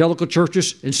evangelical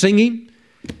churches and singing.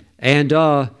 And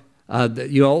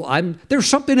there's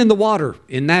something in the water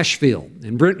in Nashville,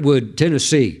 in Brentwood,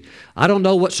 Tennessee. I don't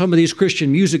know what some of these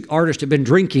Christian music artists have been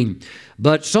drinking,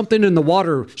 but something in the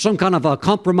water, some kind of a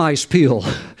compromise pill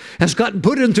has gotten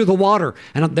put into the water,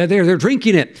 and they're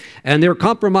drinking it, and they're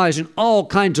compromising all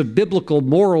kinds of biblical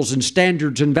morals and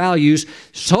standards and values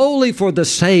solely for the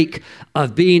sake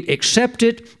of being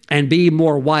accepted and be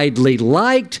more widely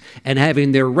liked and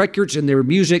having their records and their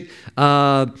music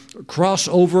cross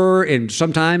over and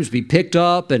sometimes be picked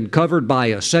up and covered by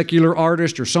a secular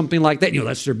artist or something like that.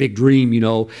 That's their big dream,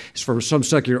 is for some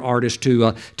secular artist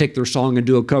to take their song and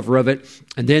do a cover of it.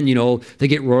 And then, they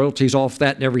get royalties off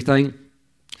that and everything.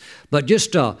 But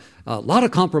just a lot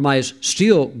of compromise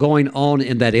still going on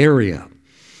in that area.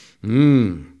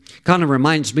 Kind of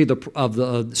reminds me of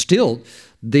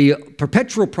the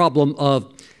perpetual problem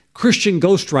of Christian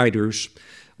ghostwriters.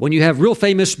 When you have real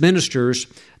famous ministers,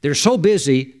 they're so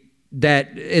busy that,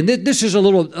 and this is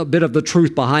a bit of the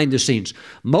truth behind the scenes.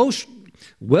 Most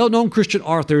well-known Christian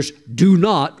authors do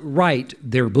not write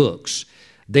their books.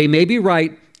 They maybe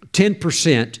write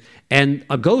 10%, and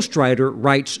a ghostwriter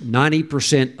writes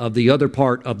 90% of the other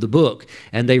part of the book.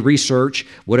 And they research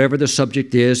whatever the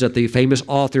subject is that the famous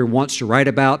author wants to write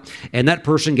about, and that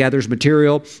person gathers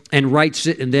material and writes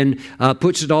it and then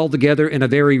puts it all together in a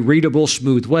very readable,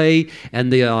 smooth way.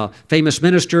 And the famous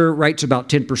minister writes about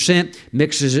 10%,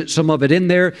 mixes some of it in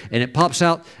there, and it pops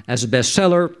out as a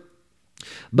bestseller.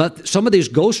 But some of these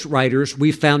ghostwriters,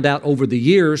 we found out over the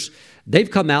years, they've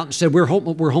come out and said, we're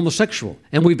homosexual,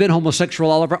 and we've been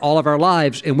homosexual all of our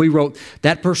lives, and we wrote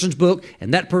that person's book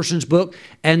and that person's book.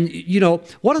 And,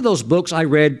 one of those books I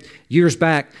read years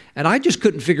back, and I just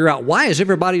couldn't figure out, why is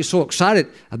everybody so excited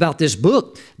about this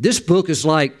book? This book is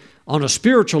like, on a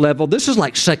spiritual level, this is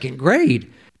like second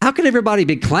grade. How can everybody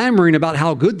be clamoring about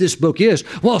how good this book is?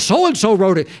 Well, so-and-so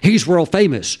wrote it. He's world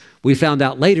famous. We found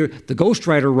out later the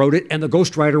ghostwriter wrote it, and the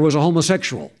ghostwriter was a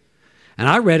homosexual. And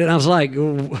I read it, and I was like,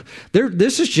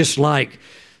 this is just like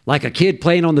a kid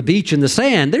playing on the beach in the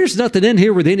sand. There's nothing in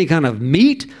here with any kind of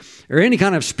meat or any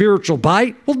kind of spiritual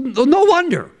bite. Well, no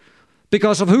wonder,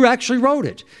 because of who actually wrote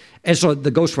it. And so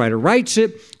the ghostwriter writes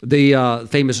it. The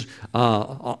famous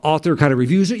author kind of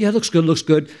reviews it. Yeah, looks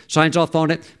good. Signs off on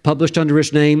it. Published under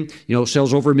his name.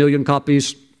 Sells over 1 million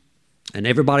copies. And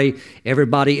everybody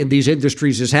in these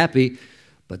industries is happy.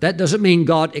 But that doesn't mean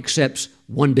God accepts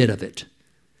one bit of it.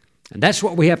 And that's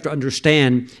what we have to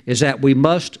understand, is that we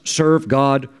must serve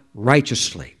God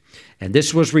righteously. And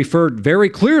this was referred very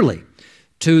clearly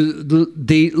to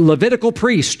the Levitical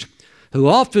priest, who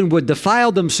often would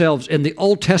defile themselves in the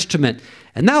Old Testament.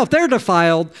 And now if they're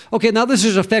defiled, okay, now this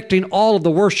is affecting all of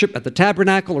the worship at the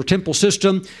tabernacle or temple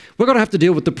system. We're going to have to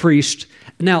deal with the priest.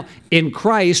 Now, in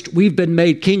Christ, we've been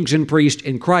made kings and priests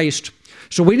in Christ.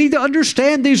 So we need to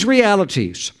understand these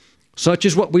realities, such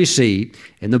as what we see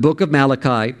in the book of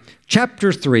Malachi,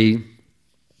 chapter 3,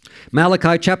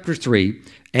 Malachi chapter 3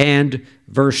 and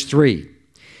verse 3.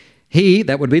 He,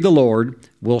 that would be the Lord,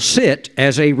 will sit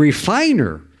as a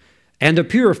refiner and a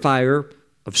purifier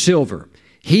of silver.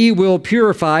 He will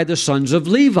purify the sons of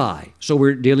Levi. So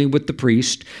we're dealing with the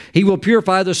priest. He will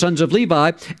purify the sons of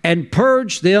Levi and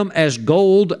purge them as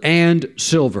gold and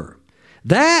silver,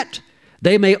 that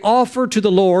they may offer to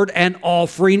the Lord an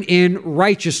offering in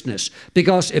righteousness.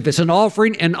 Because if it's an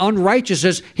offering in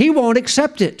unrighteousness, He won't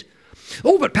accept it.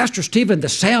 Oh, but Pastor Stephen, the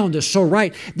sound is so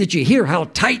right. Did you hear how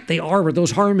tight they are with those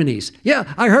harmonies?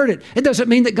 Yeah, I heard it. It doesn't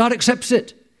mean that God accepts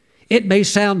it. It may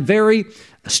sound very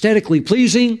aesthetically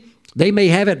pleasing. They may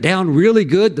have it down really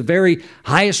good, the very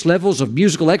highest levels of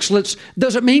musical excellence.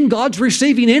 Doesn't mean God's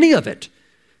receiving any of it.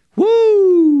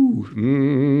 Woo!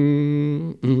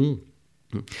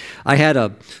 I had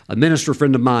a minister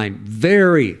friend of mine,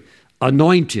 very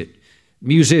anointed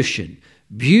musician,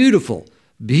 beautiful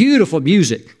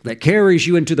music that carries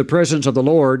you into the presence of the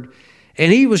Lord.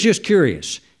 And he was just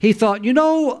curious. He thought,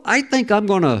 I think I'm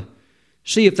going to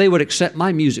see if they would accept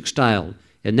my music style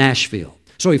in Nashville.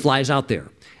 So he flies out there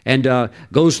and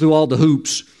goes through all the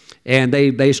hoops. And they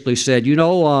basically said,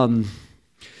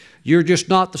 you're just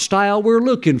not the style we're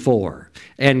looking for.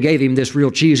 And gave him this real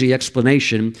cheesy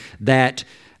explanation that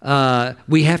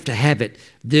we have to have it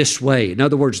this way. In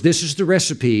other words, this is the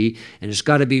recipe, and it's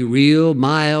got to be real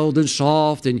mild and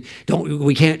soft, and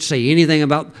we can't say anything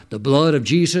about the blood of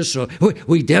Jesus. So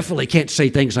we definitely can't say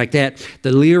things like that.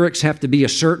 The lyrics have to be a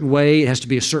certain way. It has to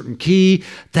be a certain key.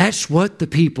 That's what the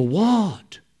people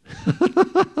want.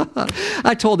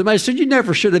 I told him, I said, you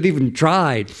never should have even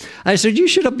tried. I said, you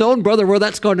should have known, brother, where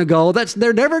that's going to go.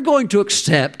 They're never going to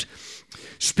accept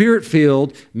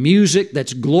Spirit-filled music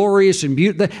that's glorious and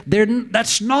beautiful.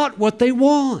 That's not what they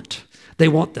want. They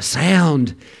want the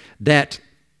sound that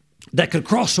could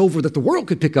cross over, that the world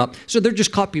could pick up. So they're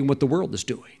just copying what the world is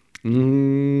doing.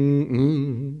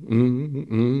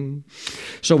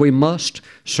 So we must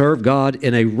serve God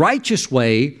in a righteous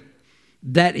way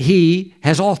that He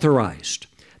has authorized,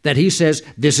 that He says,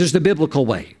 this is the biblical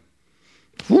way.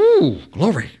 Ooh,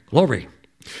 glory, glory.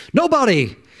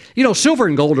 Nobody, silver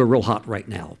and gold are real hot right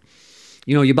now.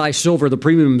 You buy silver, the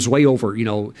premium's way over,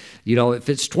 if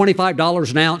it's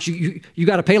 $25 an ounce, you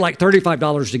got to pay like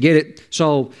 $35 to get it.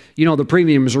 So, the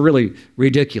premiums are really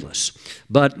ridiculous.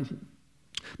 But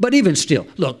even still,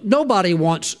 look, nobody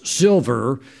wants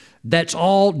silver that's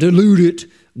all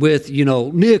diluted with,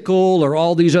 nickel or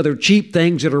all these other cheap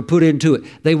things that are put into it.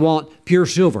 They want pure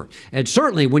silver. And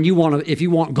certainly if you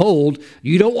want gold,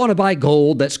 you don't want to buy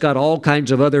gold that's got all kinds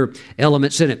of other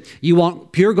elements in it. You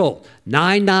want pure gold,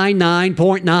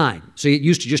 999.9. See, it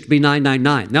used to just be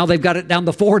 999. Now they've got it down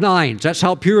to 4 nines. That's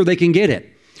how pure they can get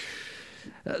it.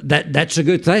 That's a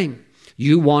good thing.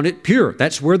 You want it pure.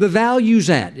 That's where the value's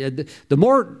at. The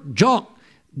more junk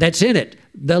that's in it,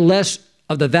 the less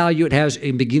of the value it has,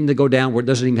 and begin to go down where it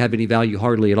doesn't even have any value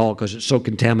hardly at all because it's so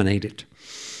contaminated.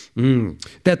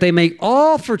 That they may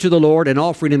offer to the Lord an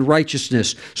offering in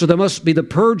righteousness. So there must be the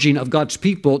purging of God's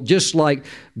people, just like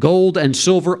gold and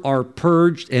silver are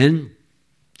purged. And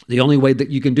the only way that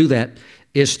you can do that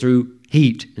is through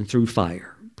heat and through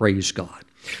fire. Praise God.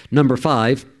 Number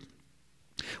 5,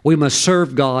 we must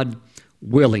serve God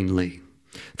willingly.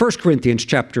 1 Corinthians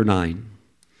chapter 9.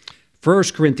 1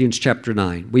 Corinthians chapter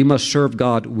 9. We must serve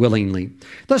God willingly.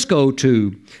 Let's go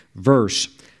to verse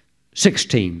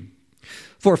 16.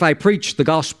 For if I preach the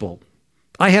gospel,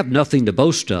 I have nothing to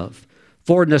boast of,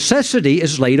 for necessity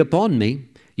is laid upon me.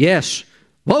 Yes,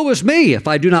 woe is me if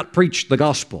I do not preach the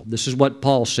gospel. This is what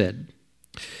Paul said.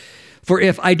 For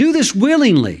if I do this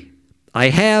willingly, I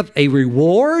have a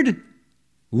reward.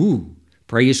 Ooh,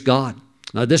 praise God.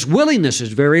 Now this willingness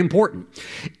is very important.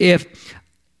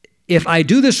 If I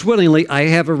do this willingly, I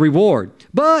have a reward.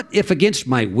 But if against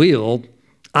my will,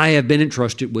 I have been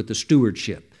entrusted with the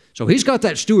stewardship. So he's got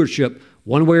that stewardship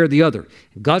one way or the other.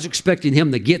 God's expecting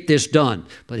him to get this done.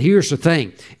 But here's the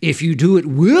thing. If you do it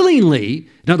willingly,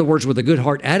 in other words, with a good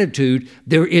heart attitude,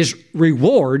 there is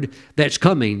reward that's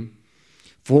coming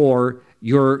for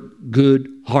your good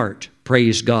heart.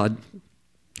 Praise God.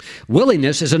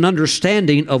 Willingness is an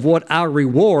understanding of what our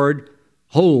reward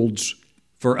holds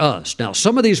for us. Now,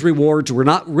 some of these rewards we're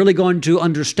not really going to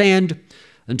understand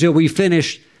until we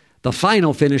finish the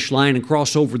final finish line and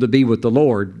cross over to be with the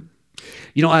Lord.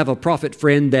 I have a prophet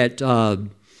friend that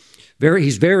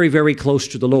he's very, very close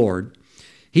to the Lord.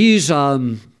 He's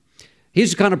the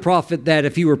kind of prophet that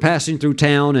if he were passing through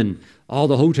town and all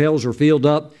the hotels are filled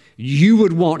up, you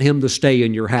would want him to stay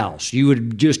in your house. You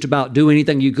would just about do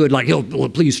anything you could, like,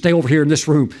 please stay over here in this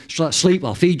room, sleep,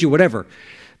 I'll feed you, whatever.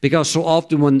 Because so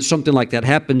often when something like that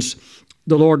happens,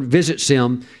 the Lord visits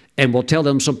him and will tell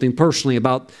them something personally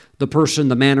about the person,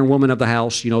 the man or woman of the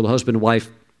house, the husband and wife.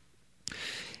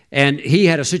 And he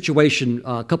had a situation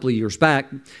a couple of years back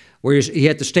where he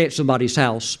had to stay at somebody's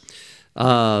house.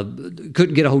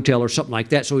 Couldn't get a hotel or something like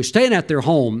that. So he's staying at their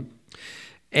home.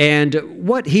 And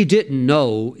what he didn't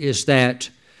know is that,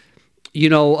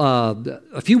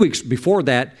 a few weeks before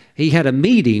that, he had a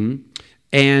meeting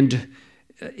and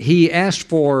he asked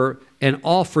for an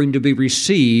offering to be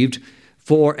received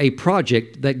for a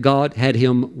project that God had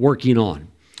him working on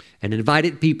and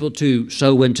invited people to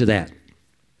sow into that.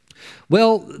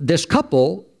 Well, this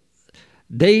couple,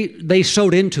 they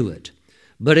sowed into it,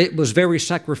 but it was very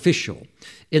sacrificial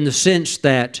in the sense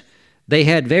that they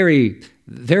had very,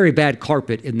 very bad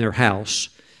carpet in their house,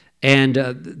 and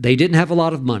they didn't have a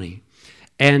lot of money.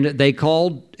 And they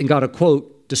called and got a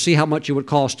quote to see how much it would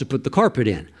cost to put the carpet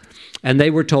in. And they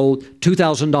were told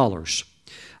 $2,000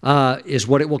 is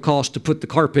what it will cost to put the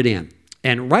carpet in.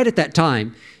 And right at that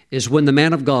time is when the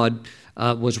man of God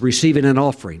was receiving an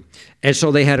offering. And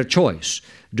so they had a choice.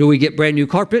 Do we get brand new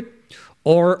carpet,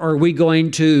 or are we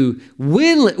going to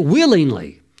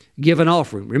willingly give an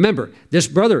offering? Remember, this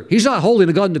brother, he's not holding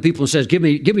a gun to people and says, give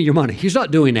me your money. He's not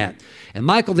doing that. And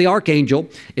Michael the archangel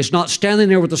is not standing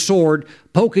there with a sword,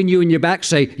 poking you in your back,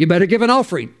 say, you better give an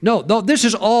offering. No, this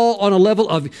is all on a level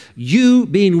of you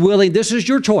being willing. This is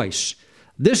your choice.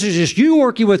 This is just you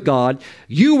working with God,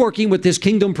 you working with His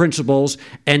kingdom principles,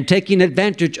 and taking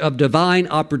advantage of divine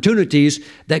opportunities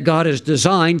that God has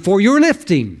designed for your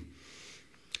lifting.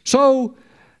 So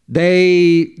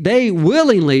they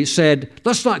willingly said,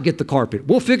 let's not get the carpet.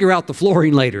 We'll figure out the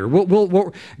flooring later.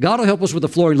 God will help us with the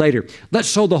flooring later. Let's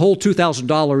sow the whole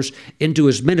 $2,000 into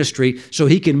His ministry so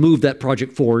He can move that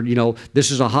project forward.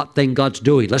 This is a hot thing God's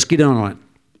doing. Let's get in on it.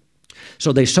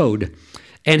 So they sowed.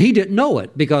 And he didn't know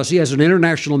it because he has an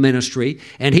international ministry,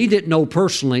 and he didn't know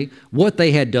personally what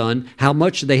they had done, how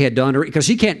much they had done, because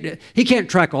he can't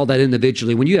track all that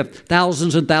individually. When you have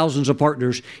thousands and thousands of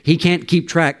partners, he can't keep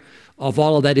track of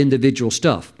all of that individual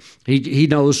stuff. He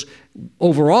knows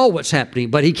overall what's happening,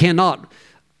 but he cannot,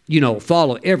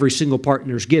 follow every single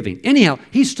partner's giving. Anyhow,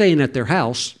 he's staying at their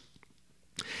house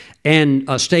and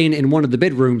staying in one of the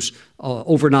bedrooms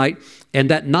overnight, and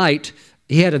that night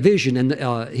he had a vision,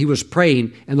 and he was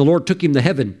praying, and the Lord took him to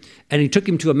heaven, and He took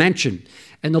him to a mansion.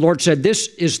 And the Lord said, this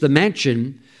is the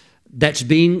mansion that's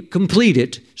being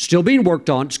completed, still being worked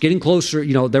on. It's getting closer.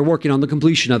 They're working on the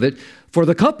completion of it for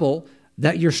the couple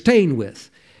that you're staying with.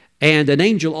 And an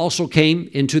angel also came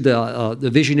into the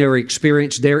visionary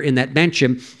experience there in that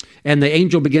mansion, and the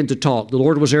angel began to talk. The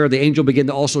Lord was there. The angel began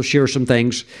to also share some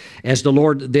things as the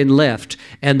Lord then left.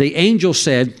 And the angel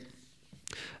said,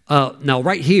 now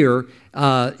right here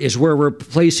is where we're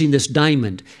placing this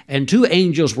diamond. And two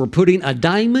angels were putting a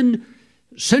diamond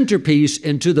centerpiece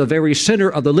into the very center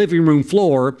of the living room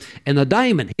floor. And the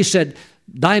diamond, he said,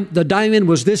 the diamond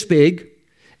was this big.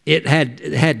 It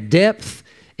had depth.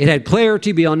 It had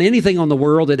clarity beyond anything on the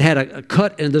world. It had a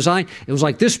cut and design. It was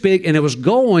like this big, and it was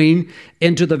going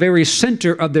into the very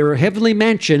center of their heavenly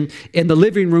mansion in the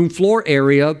living room floor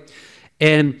area.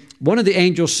 And one of the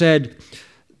angels said,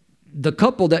 the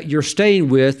couple that you're staying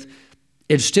with,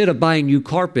 instead of buying new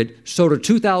carpet, sowed a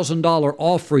 $2,000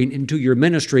 offering into your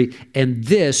ministry, and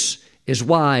this is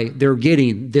why they're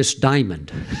getting this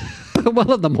diamond.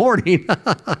 Well, in the morning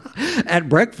at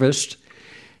breakfast,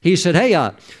 he said, hey,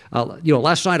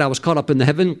 last night I was caught up in the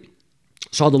heaven,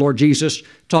 saw the Lord Jesus,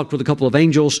 talked with a couple of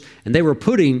angels, and they were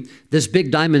putting this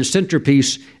big diamond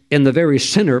centerpiece in the very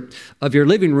center of your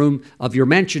living room of your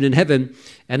mansion in heaven.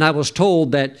 And I was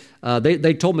told that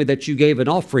they told me that you gave an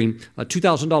offering, a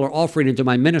 $2,000 offering into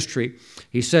my ministry.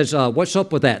 He says, what's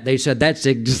up with that? They said, that's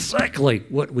exactly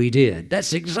what we did.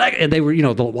 That's exactly, and they were,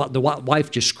 the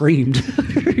wife just screamed,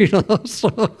 so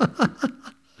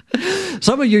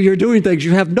some of you're doing things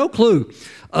you have no clue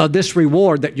this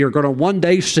reward that you're going to one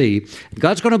day see.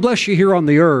 God's going to bless you here on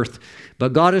the earth,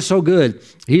 but God is so good.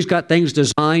 He's got things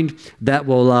designed that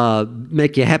will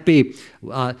make you happy.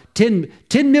 10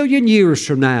 million years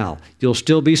from now, you'll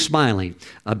still be smiling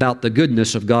about the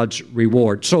goodness of God's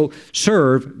reward. So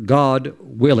serve God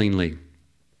willingly.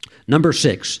 Number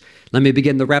 6, let me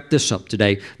begin to wrap this up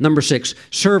today. Number 6,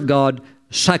 serve God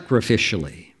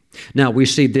sacrificially. Now, we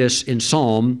see this in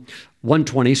Psalm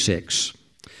 126,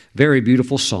 very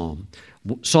beautiful psalm.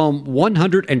 Psalm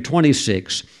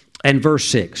 126 and verse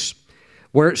 6,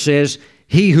 where it says,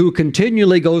 he who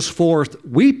continually goes forth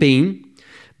weeping,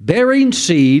 bearing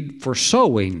seed for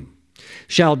sowing,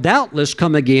 shall doubtless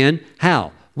come again,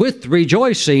 how? With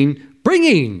rejoicing,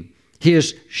 bringing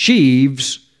his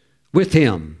sheaves with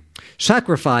him.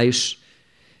 Sacrifice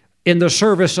in the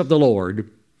service of the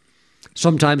Lord,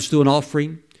 sometimes through an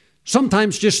offering,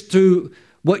 sometimes just through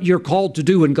what you're called to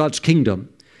do in God's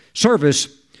kingdom. Service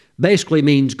basically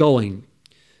means going.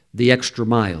 the extra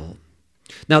mile.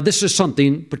 Now, this is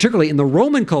something, particularly in the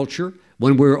Roman culture,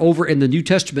 when we're over in the New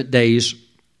Testament days,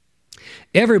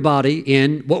 everybody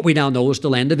in what we now know as the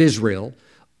land of Israel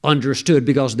understood,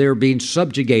 because they're being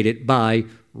subjugated by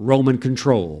Roman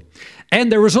control.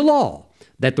 And there was a law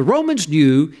that the Romans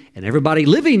knew, and everybody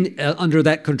living under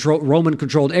that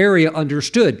Roman-controlled area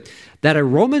understood, that a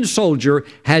Roman soldier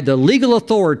had the legal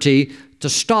authority to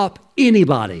stop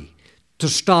anybody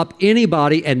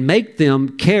and make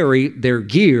them carry their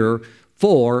gear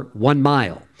for 1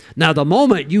 mile. Now, the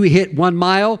moment you hit 1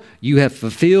 mile, you have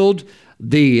fulfilled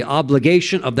the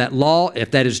obligation of that law,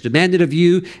 if that is demanded of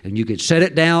you, and you can set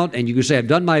it down and you can say, I've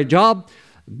done my job,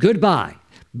 goodbye.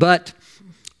 But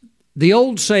the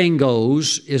old saying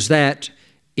goes is that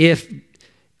if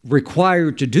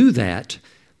required to do that,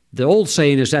 the old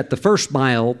saying is that the first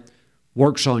mile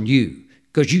works on you,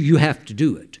 because you have to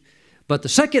do it. But the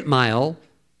second mile,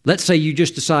 let's say you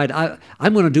just decide,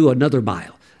 I'm going to do another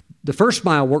mile. The first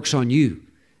mile works on you,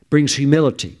 brings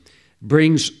humility,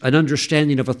 brings an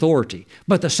understanding of authority.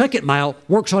 But the second mile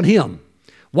works on him.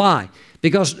 Why?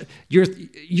 Because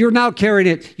you're now carrying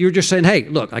it. You're just saying, hey,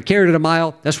 look, I carried it a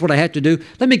mile. That's what I had to do.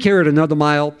 Let me carry it another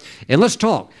mile, and let's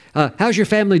talk. How's your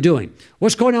family doing?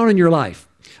 What's going on in your life?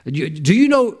 Do you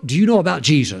know about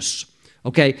Jesus?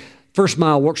 Okay, first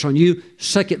mile works on you.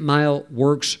 Second mile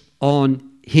works on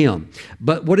him.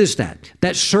 But what is that?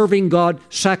 That's serving God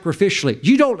sacrificially.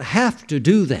 You don't have to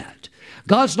do that.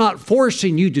 God's not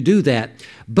forcing you to do that,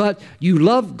 but you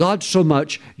love God so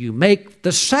much, you make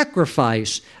the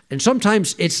sacrifice, and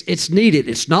sometimes it's needed.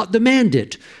 It's not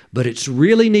demanded, but it's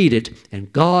really needed,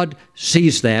 and God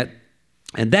sees that,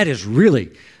 and that is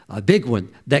really a big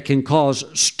one that can cause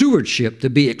stewardship to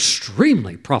be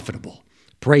extremely profitable.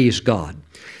 Praise God.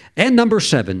 And number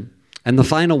 7, and the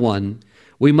final one,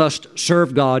 we must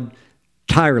serve God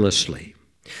tirelessly.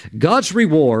 God's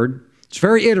reward, it's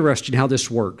very interesting how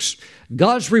this works.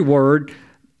 God's reward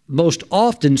most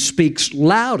often speaks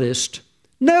loudest,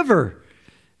 never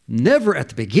at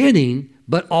the beginning,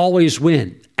 but always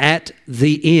when? At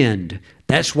the end.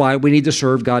 That's why we need to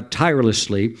serve God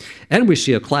tirelessly. And we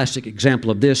see a classic example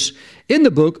of this in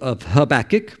the book of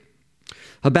Habakkuk,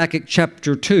 Habakkuk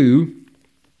chapter 2.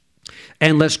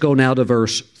 And let's go now to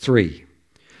verse 3.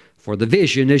 For the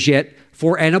vision is yet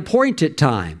for an appointed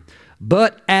time,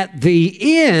 but at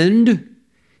the end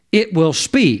it will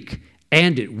speak,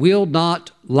 and it will not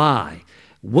lie.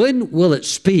 When will it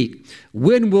speak?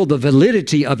 When will the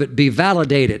validity of it be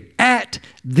validated? At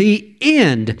the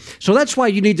end. So that's why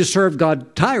you need to serve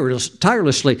God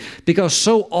tirelessly, because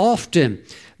so often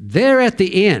there at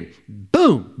the end,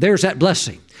 boom, there's that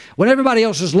blessing. When everybody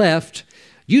else has left,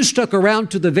 you stuck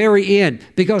around to the very end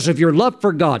because of your love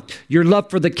for God, your love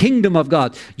for the kingdom of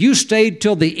God. You stayed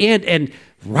till the end, and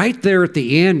right there at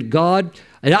the end, God,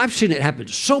 and I've seen it happen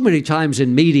so many times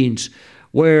in meetings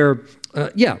where,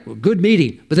 good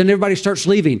meeting, but then everybody starts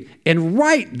leaving. And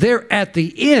right there at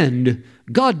the end,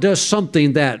 God does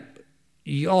something that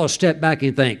you all step back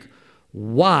and think,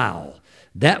 wow,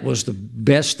 that was the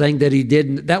best thing that he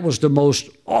did. That was the most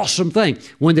awesome thing.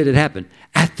 When did it happen?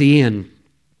 At the end.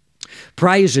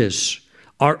 Prizes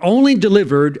are only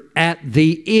delivered at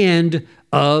the end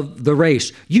of the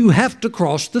race. You have to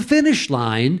cross the finish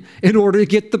line in order to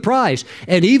get the prize.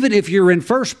 And even if you're in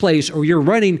first place or you're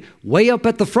running way up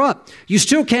at the front, you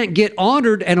still can't get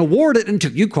honored and awarded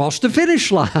until you cross the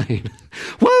finish line.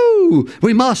 Woo!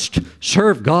 We must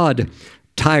serve God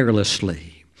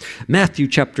tirelessly. Matthew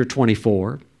chapter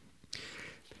 24,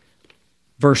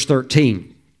 verse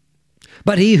 13.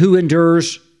 But he who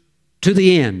endures to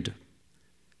the end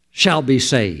shall be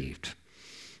saved.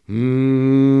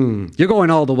 You're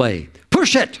going all the way.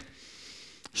 Push it.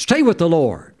 Stay with the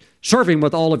Lord. Serve Him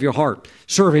with all of your heart.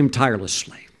 Serve Him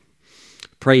tirelessly.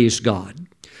 Praise God.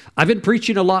 I've been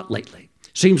preaching a lot lately.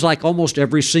 Seems like almost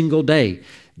every single day.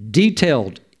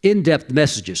 Detailed, in-depth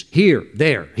messages. Here,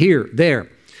 there, here, there.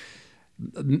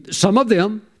 Some of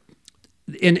them,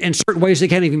 in certain ways, they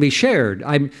can't even be shared.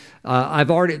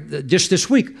 I've already, just this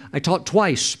week, I taught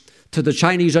twice to the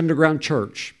Chinese underground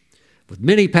church, with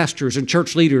many pastors and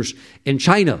church leaders in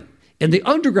China, in the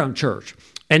underground church,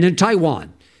 and in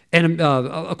Taiwan. And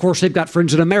of course, they've got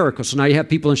friends in America, so now you have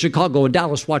people in Chicago and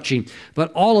Dallas watching. But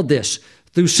all of this,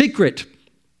 through secret,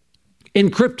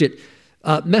 encrypted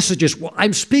messages, well,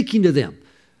 I'm speaking to them,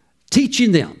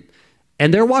 teaching them,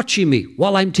 and they're watching me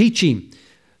while I'm teaching.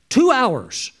 2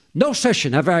 hours, no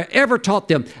session have I ever taught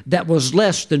them that was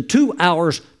less than 2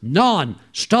 hours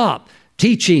non-stop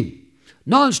teaching.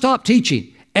 Non-stop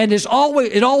teaching. And it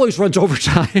always runs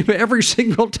overtime every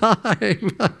single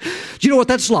time. Do you know what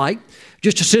that's like?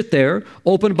 Just to sit there,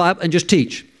 open the Bible, and just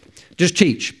teach. Just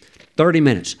teach. 30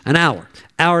 minutes, an hour,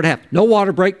 hour and a half. No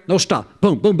water break, no stop.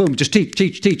 Boom, boom, boom. Just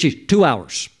teach. 2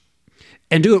 hours.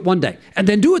 And do it one day. And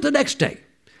then do it the next day.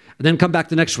 And then come back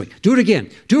the next week. Do it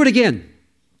again. Do it again.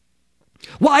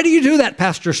 Why do you do that,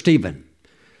 Pastor Stephen?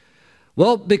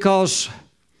 Well, because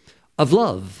of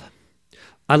love.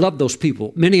 I love those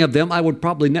people. Many of them I will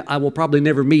probably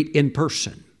never meet in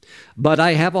person. But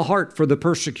I have a heart for the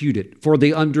persecuted, for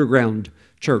the underground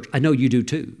church. I know you do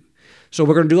too. So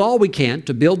we're going to do all we can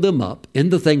to build them up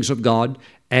in the things of God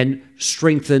and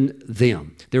strengthen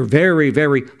them. They're very,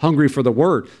 very hungry for the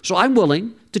Word. So I'm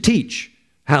willing to teach.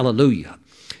 Hallelujah.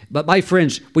 But my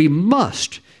friends, we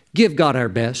must give God our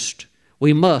best.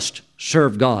 We must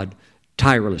serve God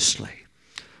tirelessly.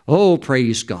 Oh,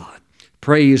 praise God.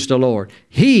 Praise the Lord.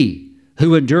 He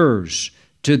who endures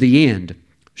to the end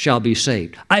shall be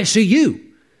saved. I see you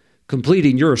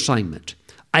completing your assignment.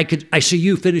 I see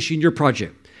you finishing your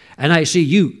project. And I see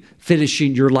you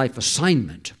finishing your life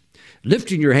assignment,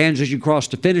 lifting your hands as you cross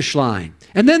the finish line.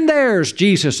 And then there's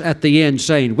Jesus at the end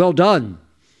saying, well done,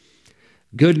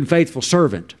 good and faithful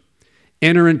servant.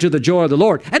 Enter into the joy of the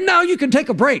Lord. And now you can take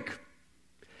a break.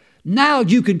 Now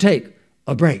you can take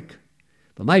a break.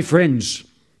 But my friends,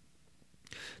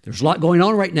 there's a lot going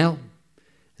on right now.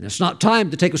 And it's not time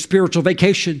to take a spiritual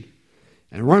vacation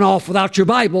and run off without your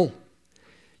Bible.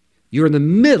 You're in the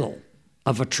middle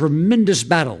of a tremendous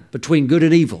battle between good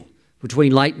and evil,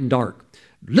 between light and dark.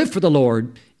 Live for the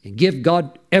Lord and give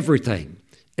God everything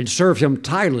and serve Him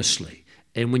tirelessly.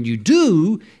 And when you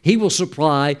do, He will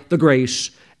supply the grace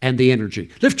and the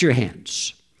energy. Lift your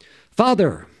hands.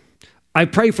 Father, I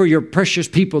pray for your precious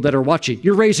people that are watching.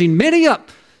 You're raising many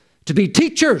up to be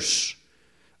teachers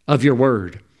of your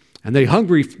word. And they're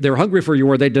hungry for your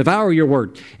word. They devour your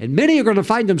word. And many are going to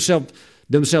find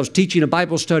themselves teaching a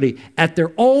Bible study at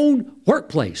their own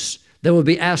workplace. They will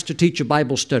be asked to teach a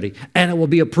Bible study, and it will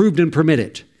be approved and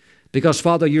permitted. Because,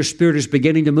 Father, your Spirit is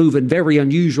beginning to move in very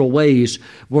unusual ways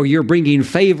where you're bringing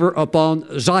favor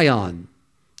upon Zion.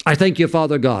 I thank you,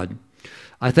 Father God.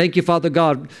 I thank you, Father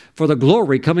God, for the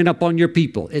glory coming upon your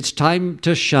people. It's time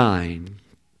to shine.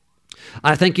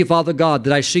 I thank you, Father God,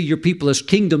 that I see your people as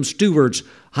kingdom stewards,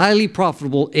 highly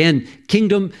profitable in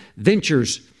kingdom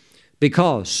ventures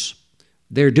because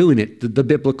they're doing it the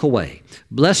biblical way.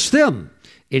 Bless them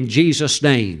in Jesus'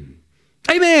 name.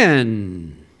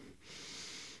 Amen.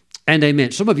 And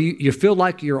amen. Some of you, you feel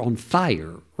like you're on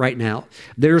fire right now.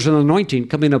 There's an anointing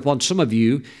coming upon some of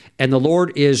you, and the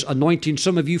Lord is anointing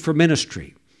some of you for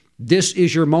ministry. This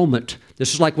is your moment.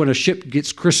 This is like when a ship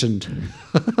gets christened.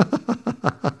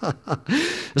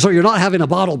 So you're not having a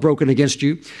bottle broken against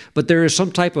you, but there is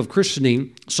some type of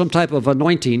christening, some type of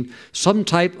anointing, some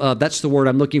type of, that's the word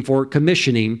I'm looking for,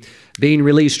 commissioning, being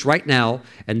released right now.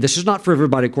 And this is not for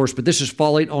everybody, of course, but this is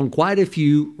falling on quite a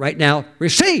few right now.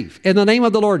 Receive, in the name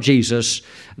of the Lord Jesus,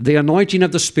 the anointing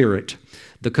of the Spirit,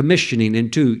 the commissioning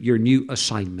into your new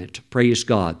assignment. Praise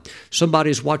God.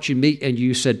 Somebody's watching me and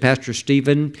you said, Pastor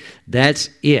Stephen, that's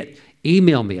it.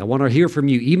 Email me. I want to hear from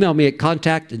you. Email me at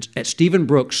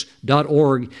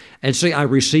contact@stephenbrooks.org and say, I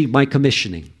received my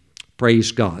commissioning.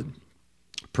 Praise God.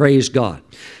 Praise God.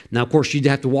 Now, of course, you'd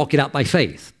have to walk it out by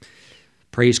faith.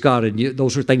 Praise God. And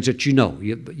those are things that you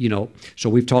know. So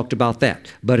we've talked about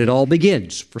that. But it all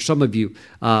begins, for some of you,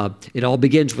 it all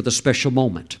begins with a special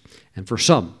moment. And for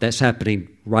some, that's happening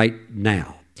right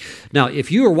now. Now,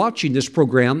 if you are watching this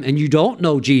program and you don't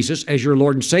know Jesus as your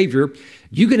Lord and Savior,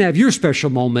 you can have your special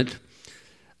moment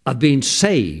of being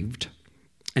saved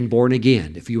and born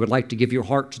again. If you would like to give your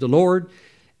heart to the Lord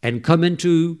and come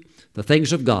into the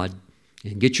things of God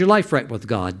and get your life right with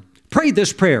God, pray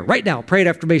this prayer right now. Pray it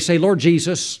after me. Say, Lord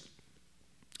Jesus,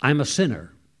 I'm a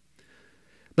sinner.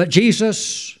 But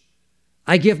Jesus,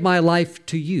 I give my life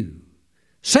to you.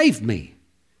 Save me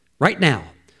right now.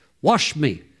 Wash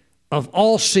me of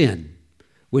all sin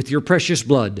with your precious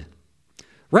blood.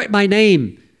 Write my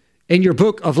name in your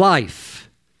book of life.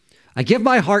 I give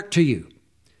my heart to you.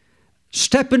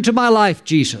 Step into my life,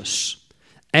 Jesus,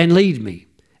 and lead me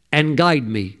and guide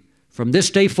me from this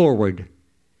day forward.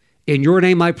 In your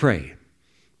name I pray.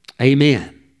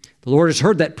 Amen. The Lord has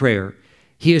heard that prayer.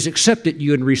 He has accepted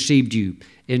you and received you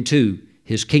into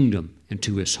His kingdom,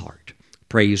 into His heart.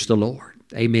 Praise the Lord.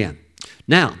 Amen.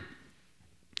 Now,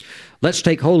 let's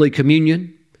take Holy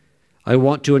Communion. I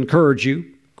want to encourage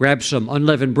you. Grab some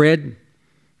unleavened bread.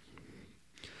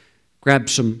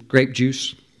 Grab some grape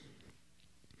juice.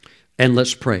 And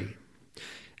let's pray.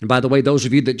 And by the way, those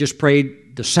of you that just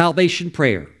prayed the salvation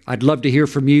prayer, I'd love to hear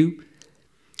from you.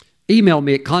 Email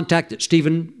me at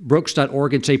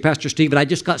contact@stephenbrooks.org and say, Pastor Stephen, I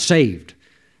just got saved.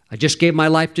 I just gave my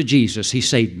life to Jesus. He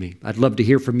saved me. I'd love to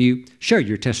hear from you. Share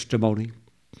your testimony.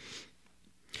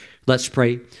 Let's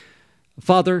pray.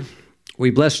 Father, we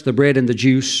bless the bread and the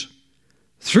juice.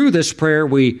 Through this prayer,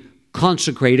 we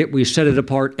consecrate it. We set it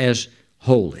apart as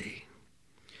holy.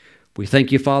 We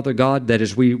thank you, Father God, that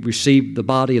as we receive the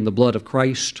body and the blood of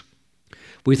Christ,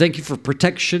 we thank you for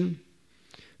protection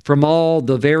from all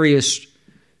the various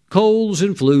colds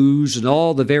and flus and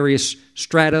all the various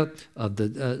strata of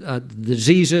the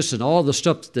diseases and all the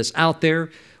stuff that's out there.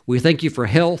 We thank you for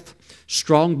health,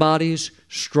 strong bodies,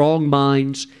 strong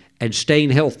minds, and staying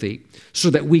healthy so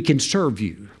that we can serve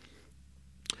you.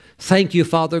 Thank you,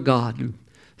 Father God.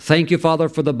 Thank you, Father,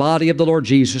 for the body of the Lord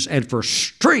Jesus and for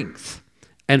strength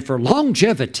and for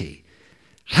longevity.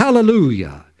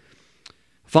 Hallelujah.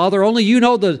 Father, only you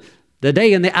know the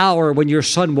day and the hour when your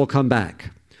Son will come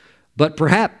back. But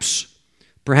perhaps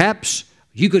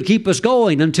you could keep us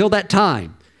going until that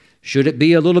time. Should it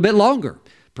be a little bit longer,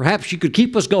 perhaps you could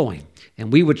keep us going.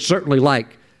 And we would certainly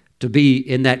like to be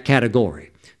in that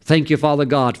category. Thank you, Father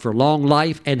God, for long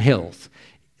life and health.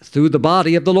 Through the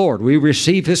body of the Lord, we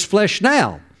receive his flesh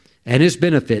now and his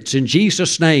benefits. In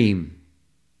Jesus' name,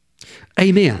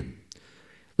 amen.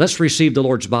 Let's receive the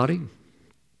Lord's body.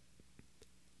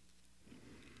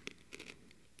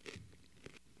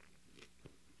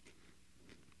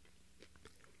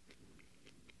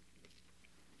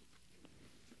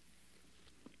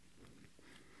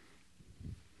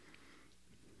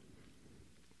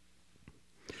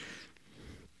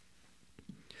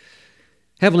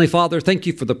 Heavenly Father, thank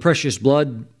you for the precious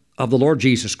blood of the Lord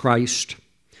Jesus Christ.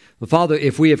 Father,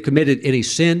 if we have committed any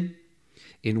sin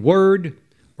in word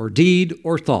or deed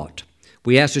or thought,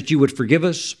 we ask that you would forgive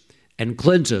us and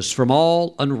cleanse us from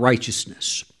all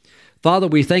unrighteousness. Father,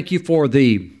 we thank you for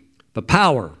the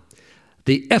power,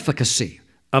 the efficacy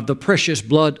of the precious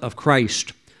blood of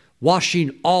Christ,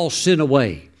 washing all sin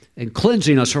away and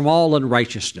cleansing us from all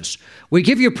unrighteousness. We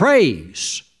give you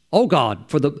praise, oh God,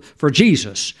 for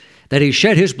Jesus, that he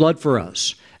shed his blood for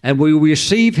us, and we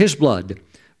receive his blood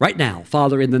right now.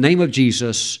 Father, in the name of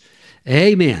Jesus,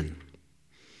 amen.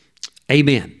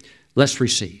 Amen. Let's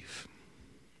receive.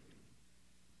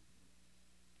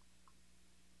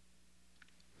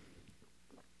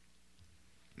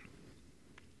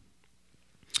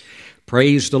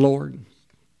 Praise the Lord.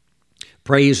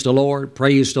 Praise the Lord.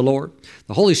 Praise the Lord.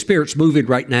 The Holy Spirit's moving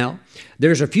right now.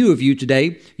 There's a few of you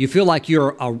today, you feel like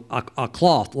you're a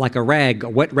cloth, like a rag, a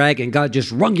wet rag, and God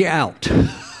just wrung you out.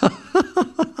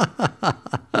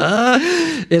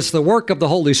 It's the work of the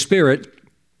Holy Spirit,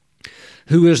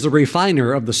 who is the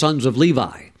refiner of the sons of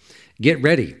Levi. Get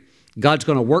ready. God's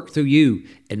going to work through you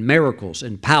in miracles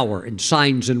and power and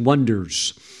signs and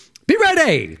wonders. Be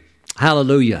ready.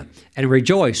 Hallelujah. And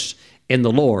rejoice in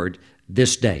the Lord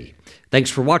this day. Thanks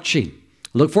for watching.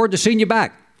 Look forward to seeing you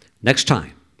back next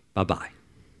time. Bye-bye.